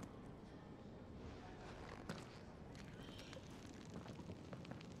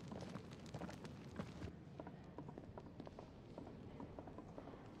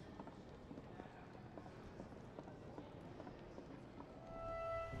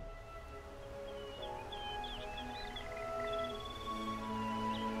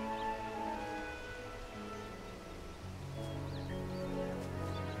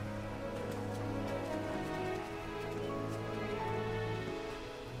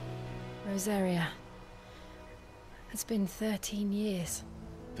 Rosaria. It's been 13 years.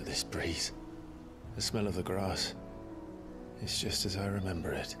 But this breeze, the smell of the grass, it's just as I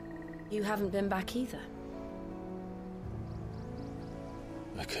remember it. You haven't been back either.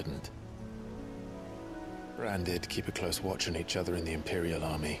 I couldn't. Bran did keep a close watch on each other in the Imperial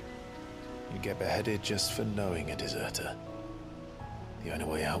Army. You'd get beheaded just for knowing a deserter. The only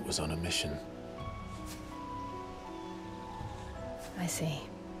way out was on a mission. I see.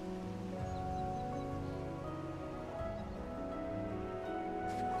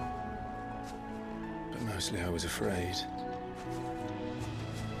 But mostly I was afraid.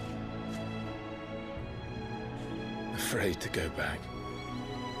 Afraid to go back.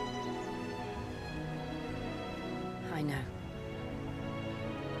 I know.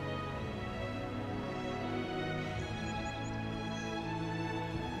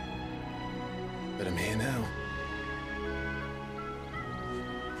 But I'm here now.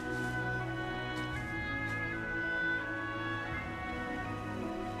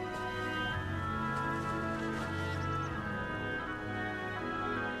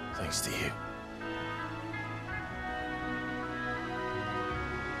 Thanks to you.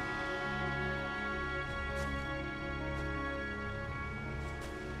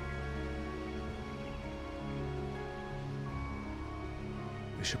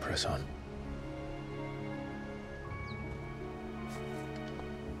 We should press on.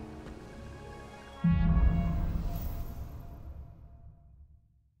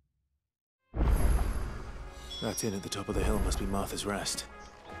 That inn at the top of the hill must be Martha's Rest.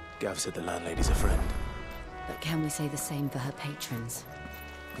 Gav said the landlady's a friend. But can we say the same for her patrons?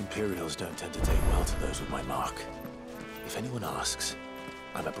 Imperials don't tend to take well to those with my mark. If anyone asks,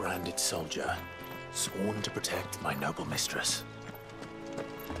 I'm a branded soldier, sworn to protect my noble mistress.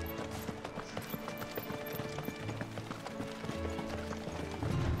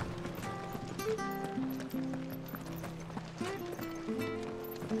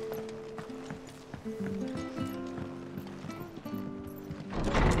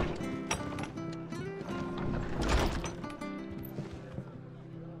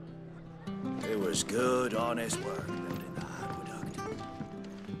 It was good, honest work building the aqueduct.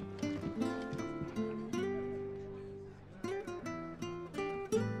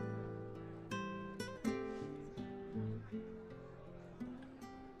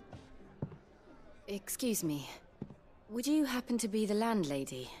 Excuse me. Would you happen to be the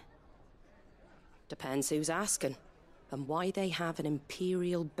landlady? Depends who's asking, and why they have an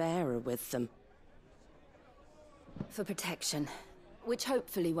Imperial bearer with them. For protection, which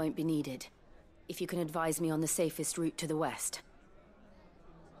hopefully won't be needed. If you can advise me on the safest route to the west.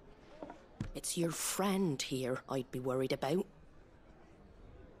 It's your friend here I'd be worried about.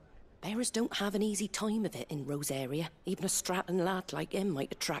 Bearers don't have an easy time of it in Rosaria. Even a Stratton lad like him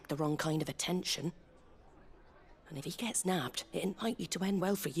might attract the wrong kind of attention. And if he gets nabbed, it ain't likely to end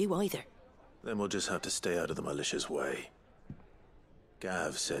well for you either. Then we'll just have to stay out of the malicious way.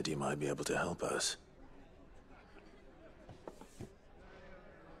 Gav said he might be able to help us.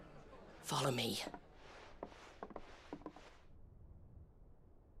 Follow me.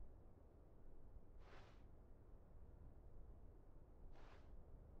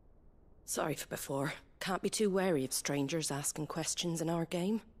 Sorry for before. Can't be too wary of strangers asking questions in our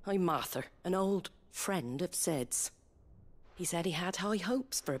game. I'm Martha, an old friend of Sid's. He said he had high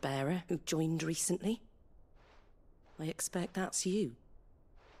hopes for a bearer who joined recently. I expect that's you.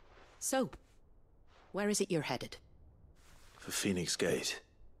 So, where is it you're headed? For Phoenix Gate.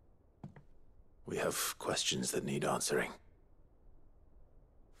 We have questions that need answering.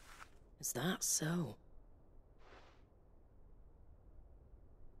 Is that so?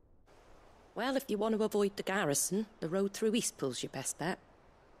 Well, if you want to avoid the garrison, the road through Eastpool's your best bet.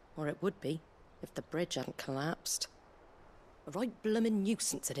 Or it would be, if the bridge hadn't collapsed. A right bloomin'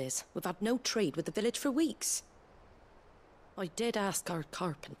 nuisance it is. We've had no trade with the village for weeks. I did ask our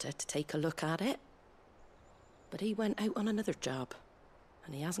carpenter to take a look at it. But he went out on another job,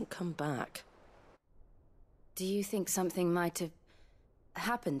 and he hasn't come back. Do you think something might have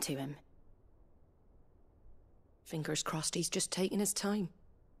happened to him? Fingers crossed he's just taking his time.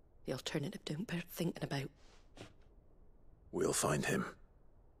 The alternative don't bear thinking about. We'll find him.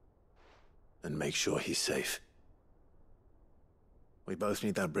 And make sure he's safe. We both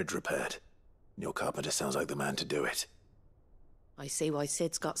need that bridge repaired. Your carpenter sounds like the man to do it. I see why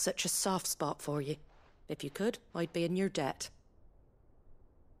Sid's got such a soft spot for you. If you could, I'd be in your debt.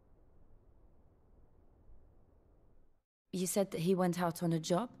 You said that he went out on a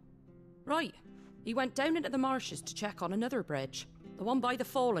job? Right. He went down into the marshes to check on another bridge. The one by the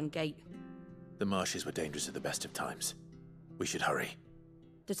Fallen Gate. The marshes were dangerous at the best of times. We should hurry.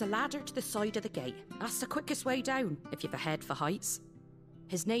 There's a ladder to the side of the gate. That's the quickest way down, if you've a head for heights.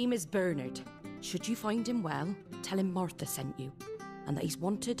 His name is Bernard. Should you find him well, tell him Martha sent you, and that he's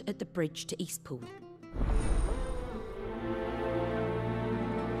wanted at the bridge to Eastpool.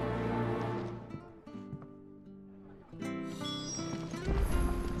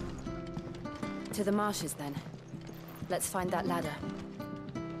 To the marshes, then. Let's find that ladder.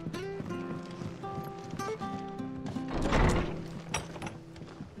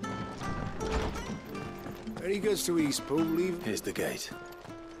 When he goes to Eastpool, leave... Here's the gate.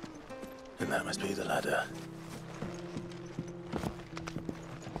 And that must be the ladder.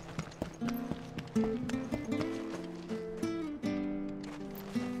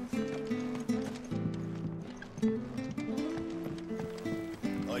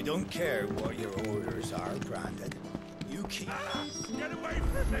 I don't care what your orders are, Brandon. You keep... Get away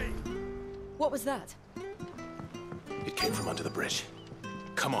from me! What was that? It came from under the bridge.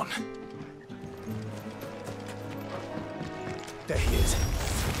 Come on. There he is.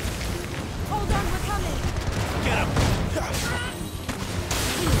 Hold on, we're coming! Get him!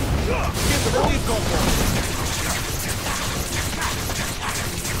 Get the relief gun!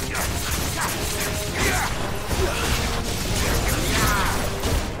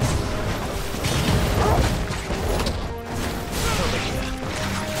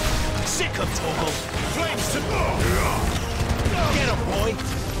 Sick of Torgal! Flames to... Get him, boy!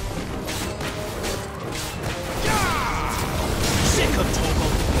 Sick of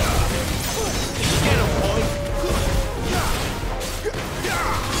Torgal! Get him, boy!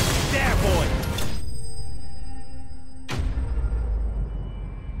 There, boy!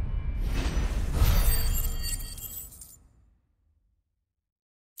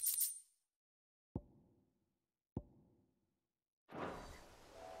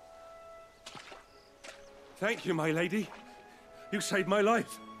 Thank you, my lady. You saved my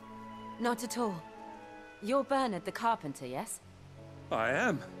life. Not at all. You're Bernard the carpenter, yes? I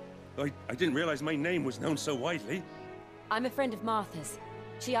am. I didn't realize my name was known so widely. I'm a friend of Martha's.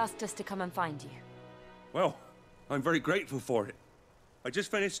 She asked us to come and find you. Well, I'm very grateful for it. I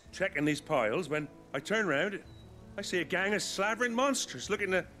just finished checking these piles when I turn round. I see a gang of slavering monsters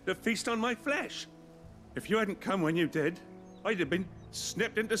looking to feast on my flesh. If you hadn't come when you did, I'd have been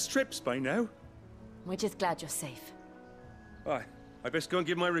snipped into strips by now. We're just glad you're safe. I best go and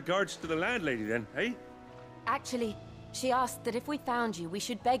give my regards to the landlady then, eh? Actually, she asked that if we found you, we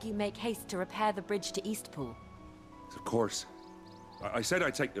should beg you make haste to repair the bridge to Eastpool. Of course. I said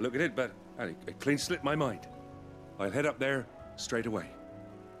I'd take a look at it, but it clean slipped my mind. I'll head up there straight away.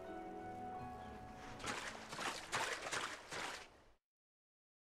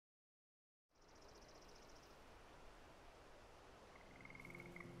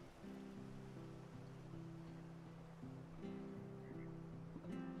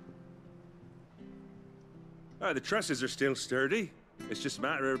 The trusses are still sturdy. It's just a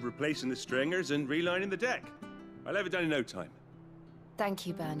matter of replacing the stringers and relining the deck. I'll have it done in no time. Thank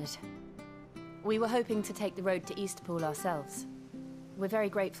you, Bernard. We were hoping to take the road to Eastpool ourselves. We're very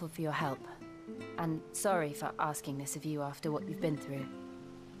grateful for your help. And sorry for asking this of you after what you've been through.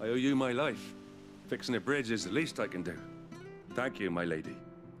 I owe you my life. Fixing a bridge is the least I can do. Thank you, my lady.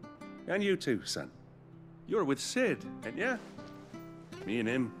 And you too, son. You're with Sid, ain't ya? Me and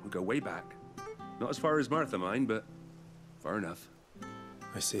him, we go way back. Not as far as Martha, mind, but far enough.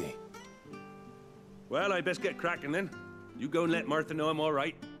 I see. Well, I best get cracking then. You go and let Martha know I'm all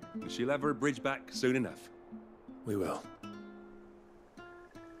right, and she'll have her bridge back soon enough. We will.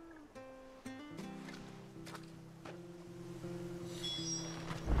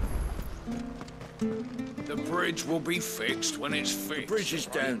 The bridge will be fixed when it's fixed. The bridge is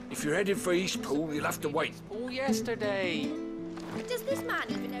down. If you're headed for Eastpool, you'll have to wait. Oh, yesterday. Does this man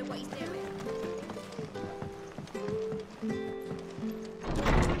even know what he's doing?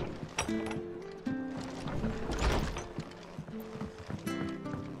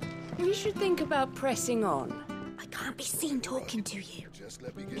 We should think about pressing on. I can't be seen talking to you.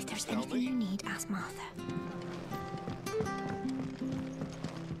 If there's anything you need, ask Martha.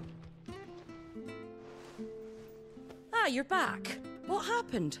 Ah, you're back. What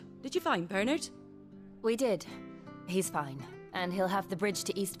happened? Did you find Bernard? We did. He's fine, and he'll have the bridge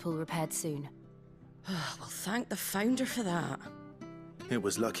to Eastpool repaired soon. Well, thank the Founder for that. It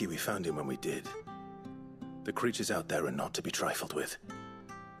was lucky we found him when we did. The creatures out there are not to be trifled with.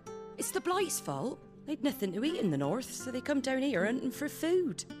 It's the Blight's fault. They'd nothing to eat in the north, so they come down here hunting for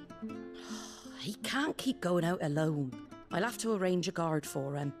food. He can't keep going out alone. I'll have to arrange a guard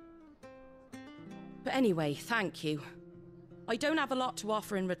for him. But anyway, thank you. I don't have a lot to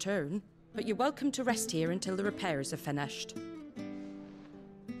offer in return, but you're welcome to rest here until the repairs are finished.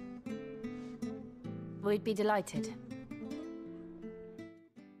 We'd be delighted.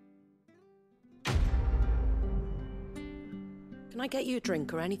 Can I get you a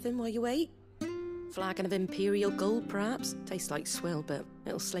drink or anything while you wait? Flagon of Imperial Gold, perhaps? Tastes like swill, but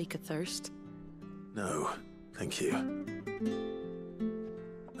it'll slake a thirst. No, thank you.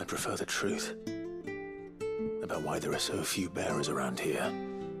 I prefer the truth about why there are so few bearers around here.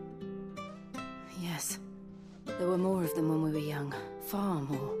 Yes. There were more of them when we were young. Far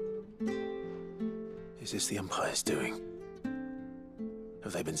more. Is this the Empire's doing?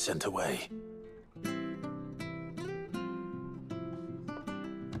 Have they been sent away?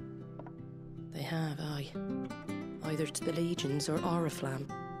 They have, aye. Either to the Legions or Oriflamme.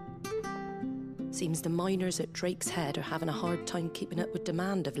 Seems the miners at Drake's Head are having a hard time keeping up with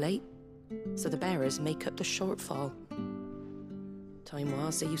demand of late, so the bearers make up the shortfall. Time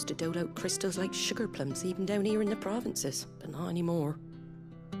was they used to dole out crystals like sugar plums even down here in the provinces, but not anymore.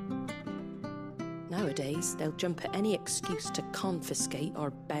 Nowadays, they'll jump at any excuse to confiscate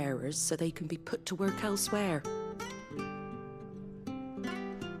our bearers so they can be put to work elsewhere.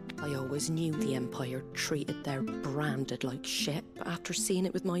 I always knew the Empire treated their branded like shit, but after seeing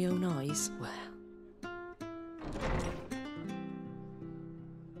it with my own eyes, well...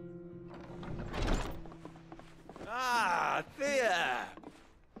 Ah, Thea!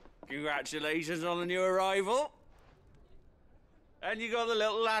 Congratulations on the new arrival. And you got the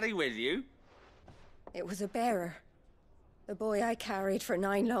little laddie with you? It was a bearer. The boy I carried for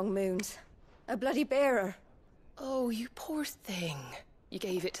 9 long moons. A bloody bearer. Oh, you poor thing. You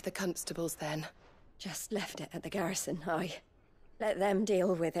gave it to the constables then? Just left it at the garrison, aye. Let them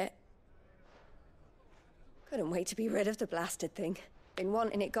deal with it. Couldn't wait to be rid of the blasted thing. Been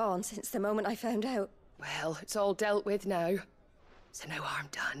wanting it gone since the moment I found out. Well, it's all dealt with now. So no harm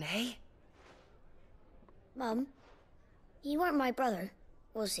done, eh? Mum, you weren't my brother,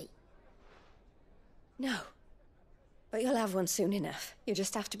 was he? No. But you'll have one soon enough. You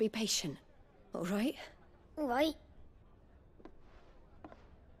just have to be patient. All right? All right.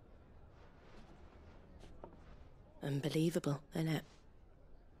 Unbelievable, innit?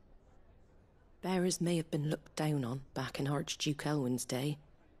 Bearers may have been looked down on back in Archduke Elwin's day,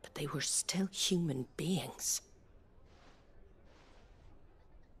 but they were still human beings.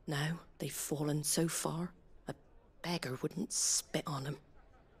 Now they've fallen so far, a beggar wouldn't spit on them.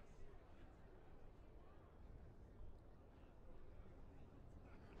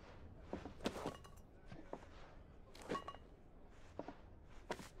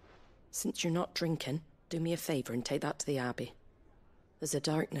 Since you're not drinking, do me a favour and take that to the Abbey. There's a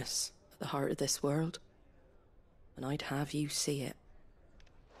darkness at the heart of this world, and I'd have you see it.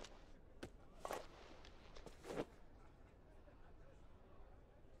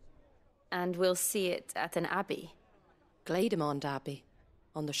 And we'll see it at an abbey? Glademond Abbey,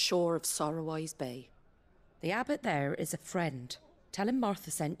 on the shore of Sorrowwise Bay. The abbot there is a friend. Tell him Martha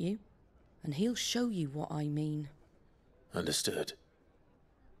sent you, and he'll show you what I mean. Understood.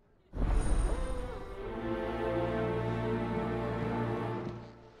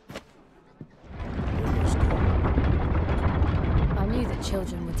 I knew that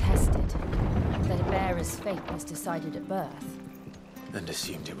children were tested, that a bearer's fate was decided at birth. And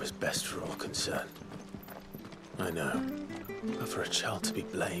assumed it was best for all concerned. I know. But for a child to be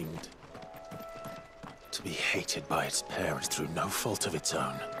blamed, to be hated by its parents through no fault of its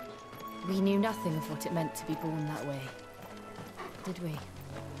own. We knew nothing of what it meant to be born that way, did we?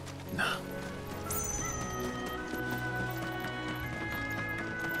 No.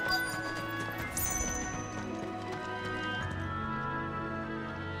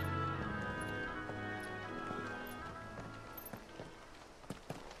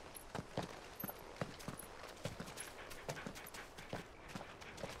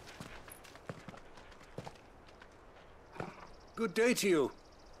 Good day to you.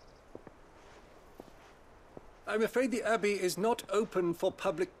 I'm afraid the Abbey is not open for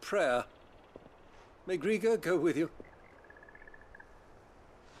public prayer. May Griga go with you?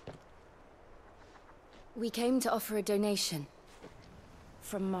 We came to offer a donation.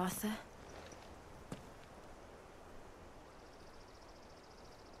 From Martha.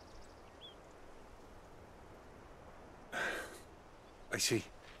 I see.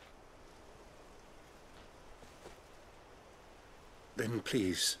 Then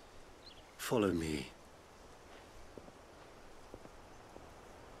please, follow me.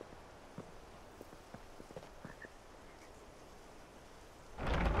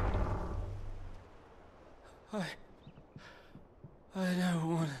 I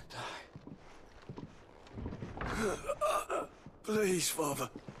don't want to die. Please, Father.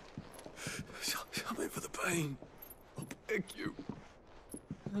 Something for the pain. I'll beg you.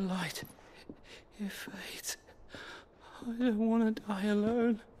 The light Dear fate, I don't want to die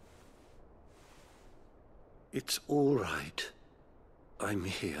alone. It's all right. I'm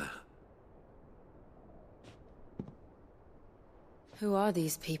here. Who are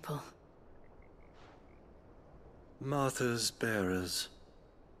these people? Martha's bearers.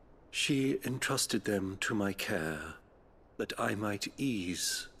 She entrusted them to my care, that I might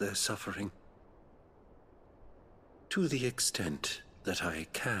ease their suffering. To the extent that I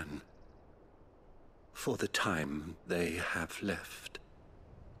can, for the time they have left.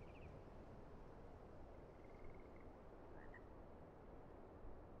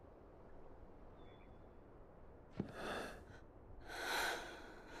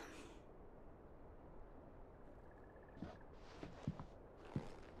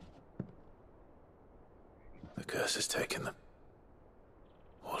 The curse has taken them.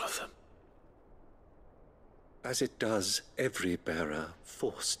 All of them. As it does every bearer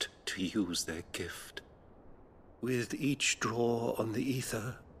forced to use their gift. With each draw on the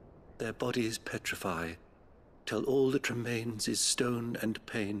ether, their bodies petrify, till all that remains is stone and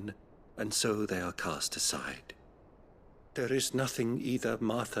pain, and so they are cast aside. There is nothing either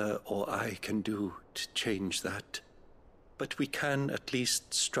Martha or I can do to change that, but we can at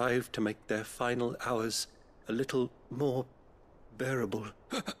least strive to make their final hours a little more bearable.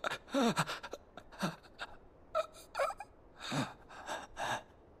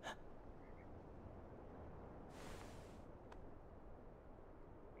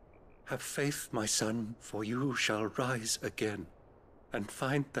 Have faith, my son, for you shall rise again, and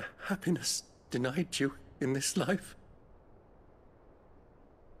find the happiness denied you in this life.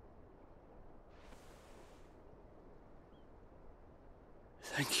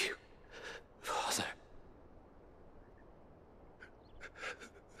 Thank you, Father.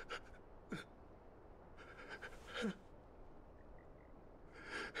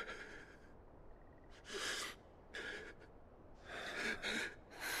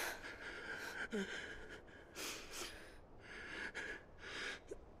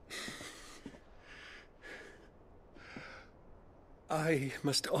 I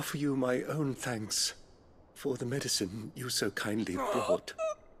must offer you my own thanks for the medicine you so kindly brought.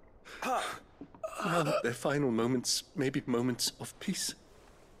 Now their final moments may be moments of peace.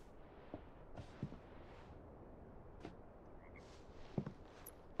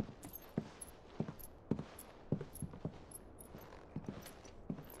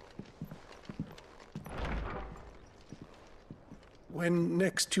 When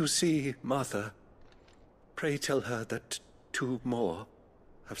next you see Martha, pray tell her that 2 more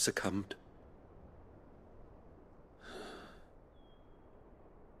have succumbed.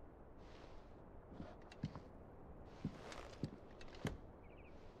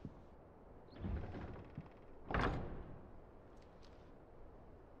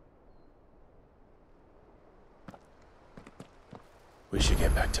 We should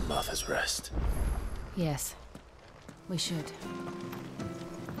get back to Martha's Rest. Yes, we should.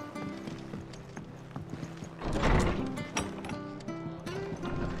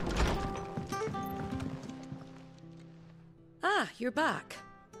 Ah, you're back.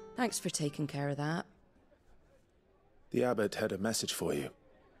 Thanks for taking care of that. The abbot had a message for you.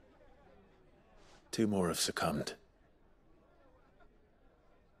 2 more have succumbed.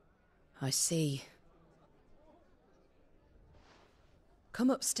 I see. Come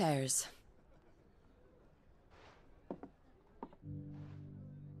upstairs.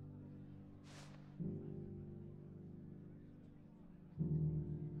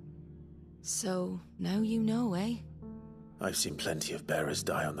 So, now you know, eh? I've seen plenty of bearers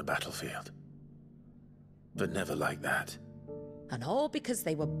die on the battlefield. But never like that. And all because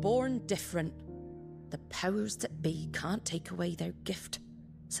they were born different. The powers that be can't take away their gift,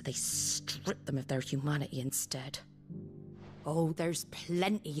 so they strip them of their humanity instead. Oh, there's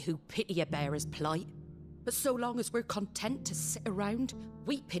plenty who pity a bearer's plight. But so long as we're content to sit around,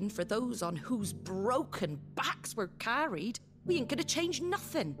 weeping for those on whose broken backs we're carried, we ain't gonna change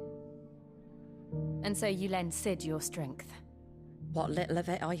nothing. And so you lend Cid your strength? What little of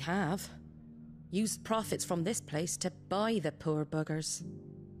it I have. Used profits from this place to buy the poor buggers.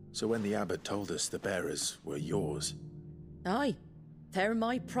 So when the abbot told us the bearers were yours... Aye, they're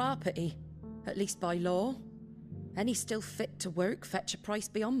my property, at least by law. Any still fit to work fetch a price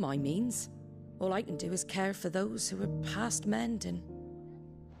beyond my means. All I can do is care for those who are past mending.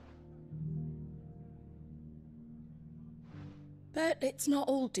 But it's not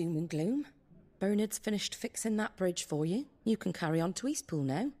all doom and gloom. Bernard's finished fixing that bridge for you. You can carry on to Eastpool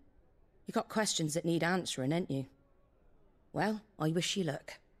now. You got questions that need answering, ain't you? Well, I wish you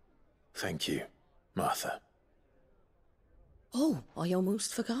luck. Thank you, Martha. Oh, I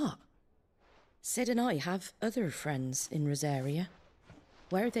almost forgot. Sid and I have other friends in Rosaria.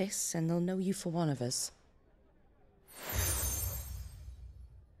 Wear this, and they'll know you for one of us.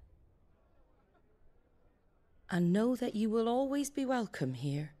 And know that you will always be welcome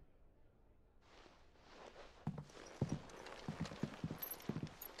here.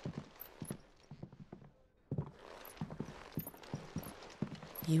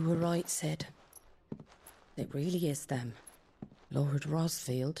 You were right, Sid. It really is them. Lord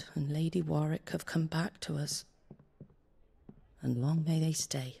Rosfield and Lady Warwick have come back to us. And long may they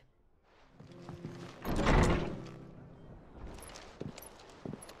stay.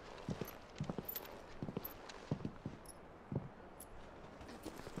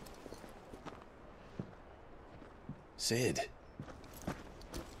 Sid.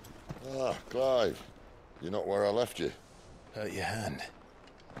 Ah, Clive. You're not where I left you. Hurt your hand.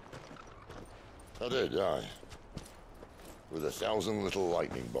 I did, aye. With 1,000 little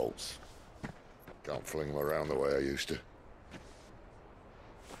lightning bolts. Can't fling them around the way I used to.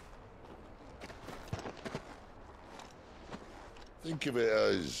 Think of it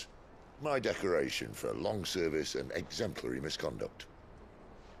as my decoration for long service and exemplary misconduct.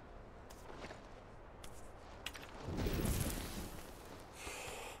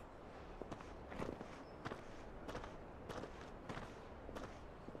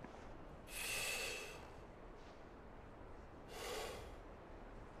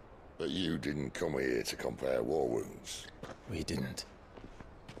 But you didn't come here to compare war wounds. We didn't.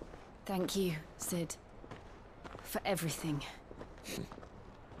 Thank you, Sid. For everything.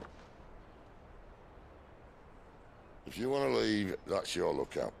 If you want to leave, that's your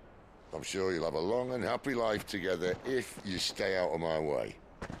lookout. I'm sure you'll have a long and happy life together if you stay out of my way.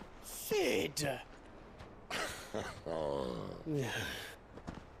 Sid! Oh.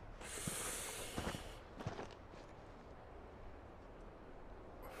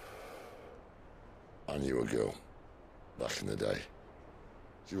 I knew a girl, back in the day.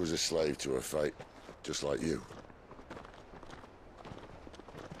 She was a slave to her fate, just like you.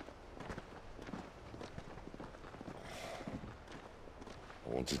 I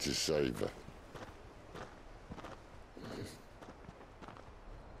wanted to save her.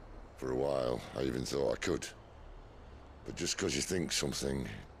 For a while, I even thought I could. But just because you think something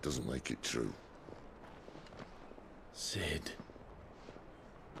doesn't make it true. Sid.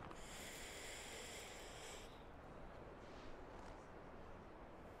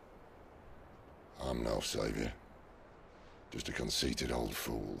 I'm no savior. Just a conceited old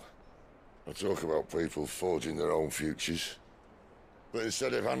fool. I talk about people forging their own futures. But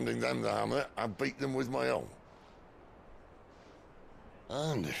instead of handing them the hammer, I beat them with my own.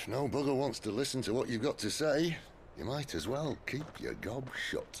 And if no bugger wants to listen to what you've got to say, you might as well keep your gob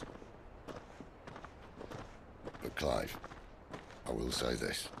shut. But Clive, I will say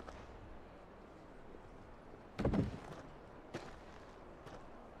this.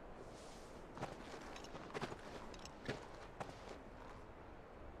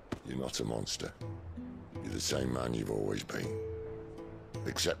 You're not a monster. You're the same man you've always been.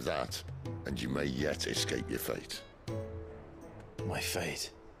 Accept that, and you may yet escape your fate. My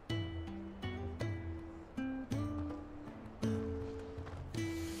fate?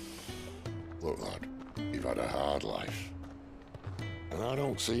 Look, lad, you've had a hard life. And I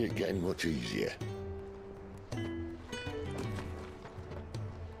don't see it getting much easier. You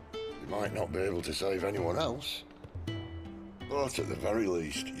might not be able to save anyone else, but at the very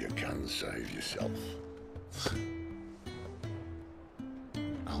least, you can save yourself.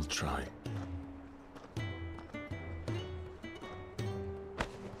 I'll try.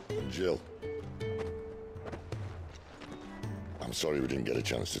 And Jill. I'm sorry we didn't get a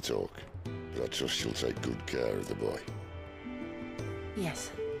chance to talk, but I trust she'll take good care of the boy.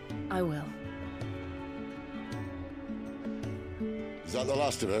 Yes, I will. Is that the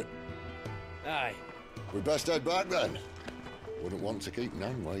last of it? Aye. We best head back then. Wouldn't want to keep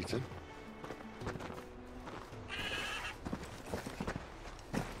Nan waiting.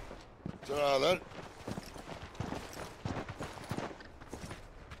 Ta-ra then.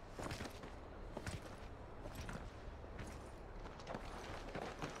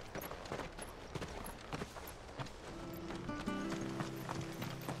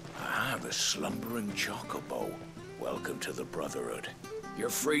 Ah, the slumbering chocobo. Welcome to the Brotherhood. You're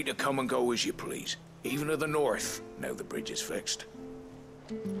free to come and go as you please, even to the north, now the bridge is fixed.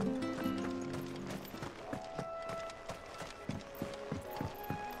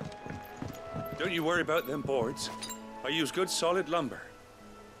 Don't you worry about them boards. I use good solid lumber.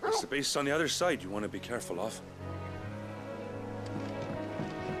 It's the beasts on the other side you want to be careful of.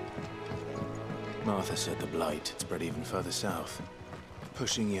 Martha said the blight had spread even further south.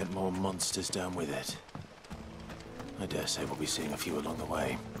 pushing yet more monsters down with it. I dare say we'll be seeing a few along the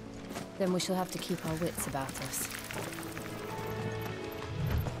way. Then we shall have to keep our wits about us.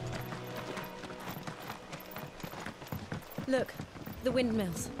 Look, the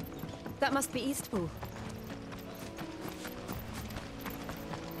windmills. That must be Eastpool.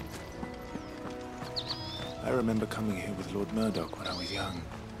 I remember coming here with Lord Murdoch when I was young.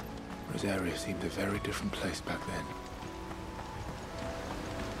 Rosaria seemed a very different place back then.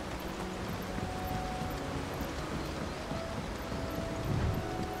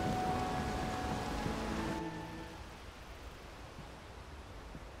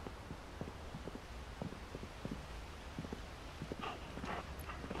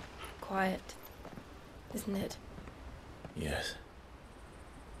 Quiet, isn't it? Yes.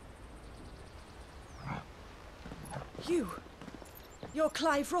 You're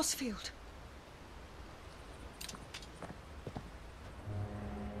Clive Rosfield.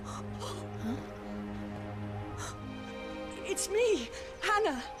 It's me,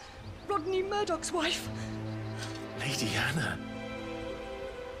 Hannah, Rodney Murdoch's wife. Lady Hannah.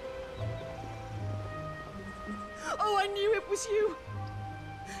 Oh, I knew it was you.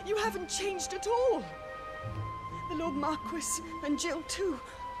 You haven't changed at all. The Lord Marquis and Jill too.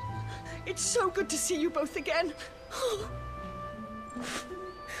 It's so good to see you both again.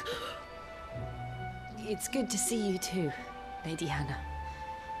 It's good to see you too, Lady Hannah.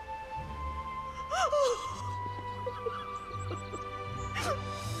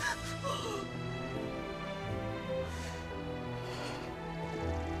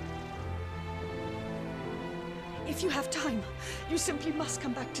 If you have time, you simply must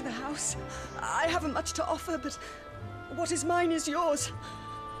come back to the house. I haven't much to offer, but what is mine is yours.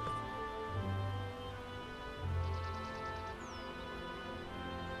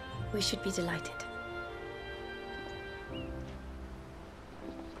 We should be delighted.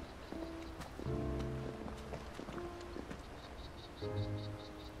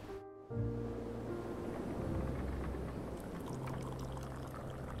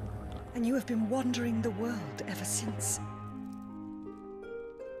 And you have been wandering the world ever since.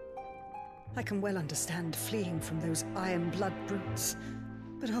 I can well understand fleeing from those iron blood brutes,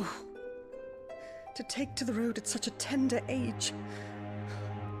 but oh, to take to the road at such a tender age.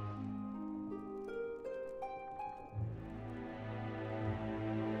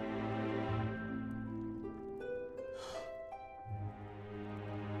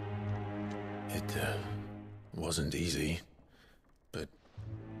 It wasn't easy, but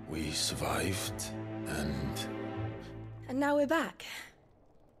we survived, and... And now we're back.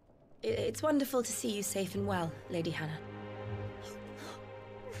 It's wonderful to see you safe and well, Lady Hannah.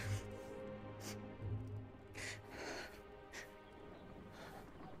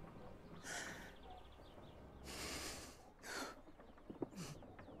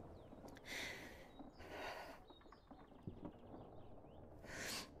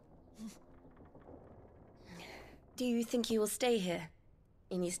 Do you think you will stay here,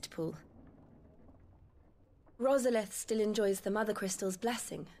 in Eastpool? Rosalith still enjoys the Mother Crystal's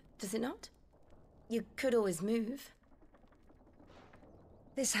blessing, does it not? You could always move.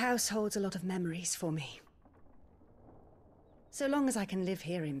 This house holds a lot of memories for me. So long as I can live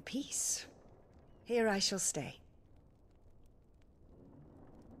here in peace, here I shall stay.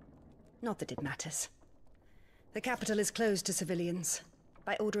 Not that it matters. The capital is closed to civilians,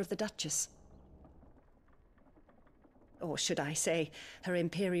 by order of the Duchess. Or should I say, Her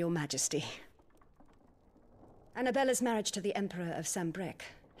Imperial Majesty. Annabella's marriage to the Emperor of Sambrec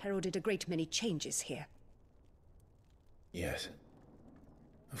heralded a great many changes here. Yes.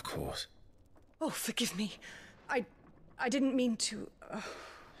 Of course. Oh, forgive me. I didn't mean to...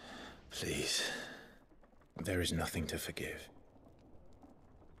 Please. There is nothing to forgive.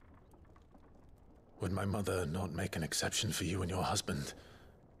 Would my mother not make an exception for you and your husband?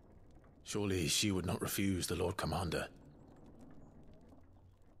 Surely she would not refuse the Lord Commander.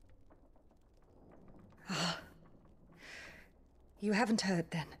 You haven't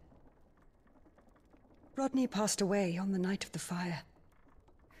heard, then. Rodney passed away on the night of the fire.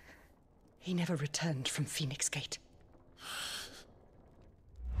 He never returned from Phoenix Gate.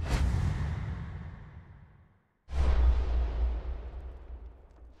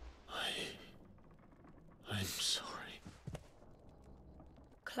 I'm sorry.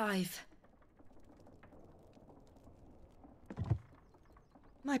 Clive.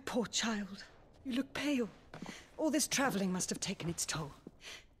 My poor child. You look pale. All this traveling must have taken its toll.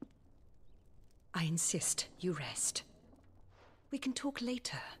 I insist you rest. We can talk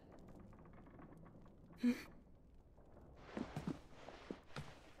later. Hmm?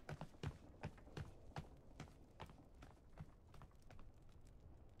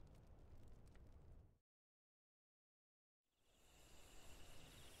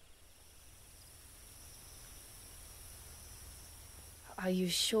 Are you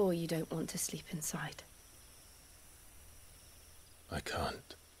sure you don't want to sleep inside? I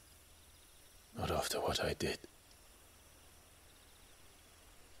can't. Not after what I did.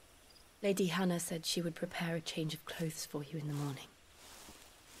 Lady Hannah said she would prepare a change of clothes for you in the morning.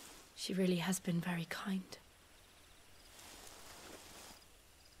 She really has been very kind.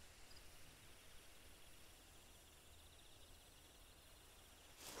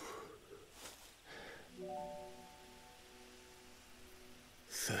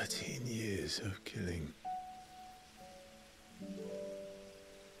 Years of killing.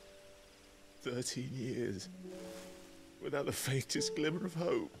 13 years without the faintest glimmer of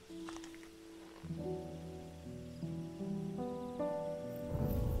hope.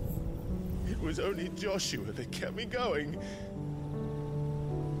 It was only Joshua that kept me going.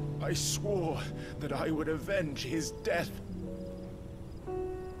 I swore that I would avenge his death.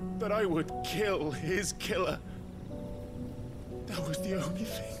 That I would kill his killer. That was the only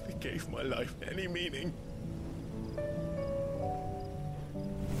thing that gave my life any meaning.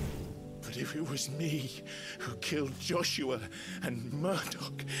 But if it was me who killed Joshua and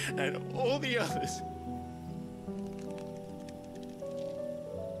Murdoch and all the others,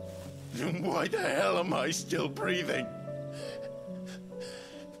 then why the hell am I still breathing?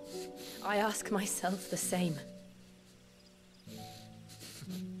 I ask myself the same.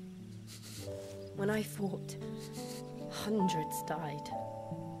 When I fought, hundreds died.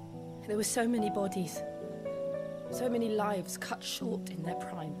 There were so many bodies, so many lives cut short in their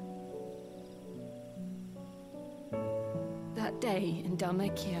prime. That day in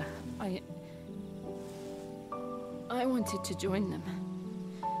Dhalmekia, I wanted to join them.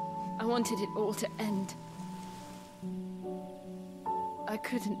 I wanted it all to end. I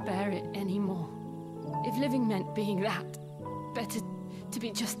couldn't bear it anymore. If living meant being that, better to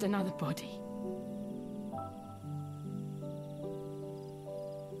be just another body.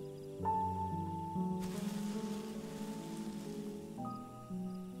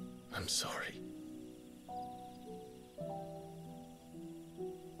 I'm sorry.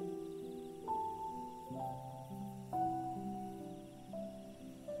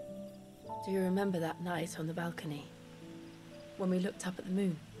 Do you remember that night on the balcony, when we looked up at the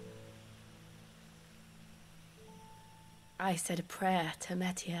moon? I said a prayer to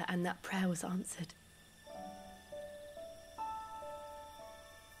Metia, and that prayer was answered.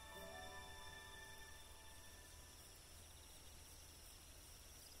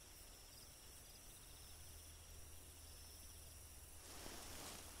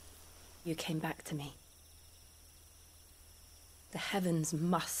 You came back to me. The heavens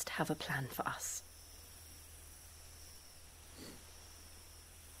must have a plan for us.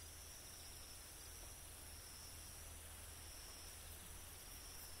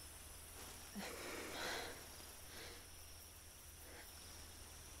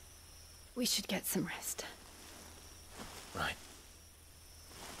 We should get some rest. Right.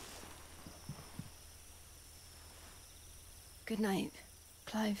 Good night,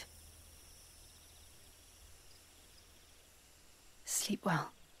 Clive. Sleep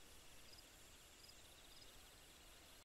well.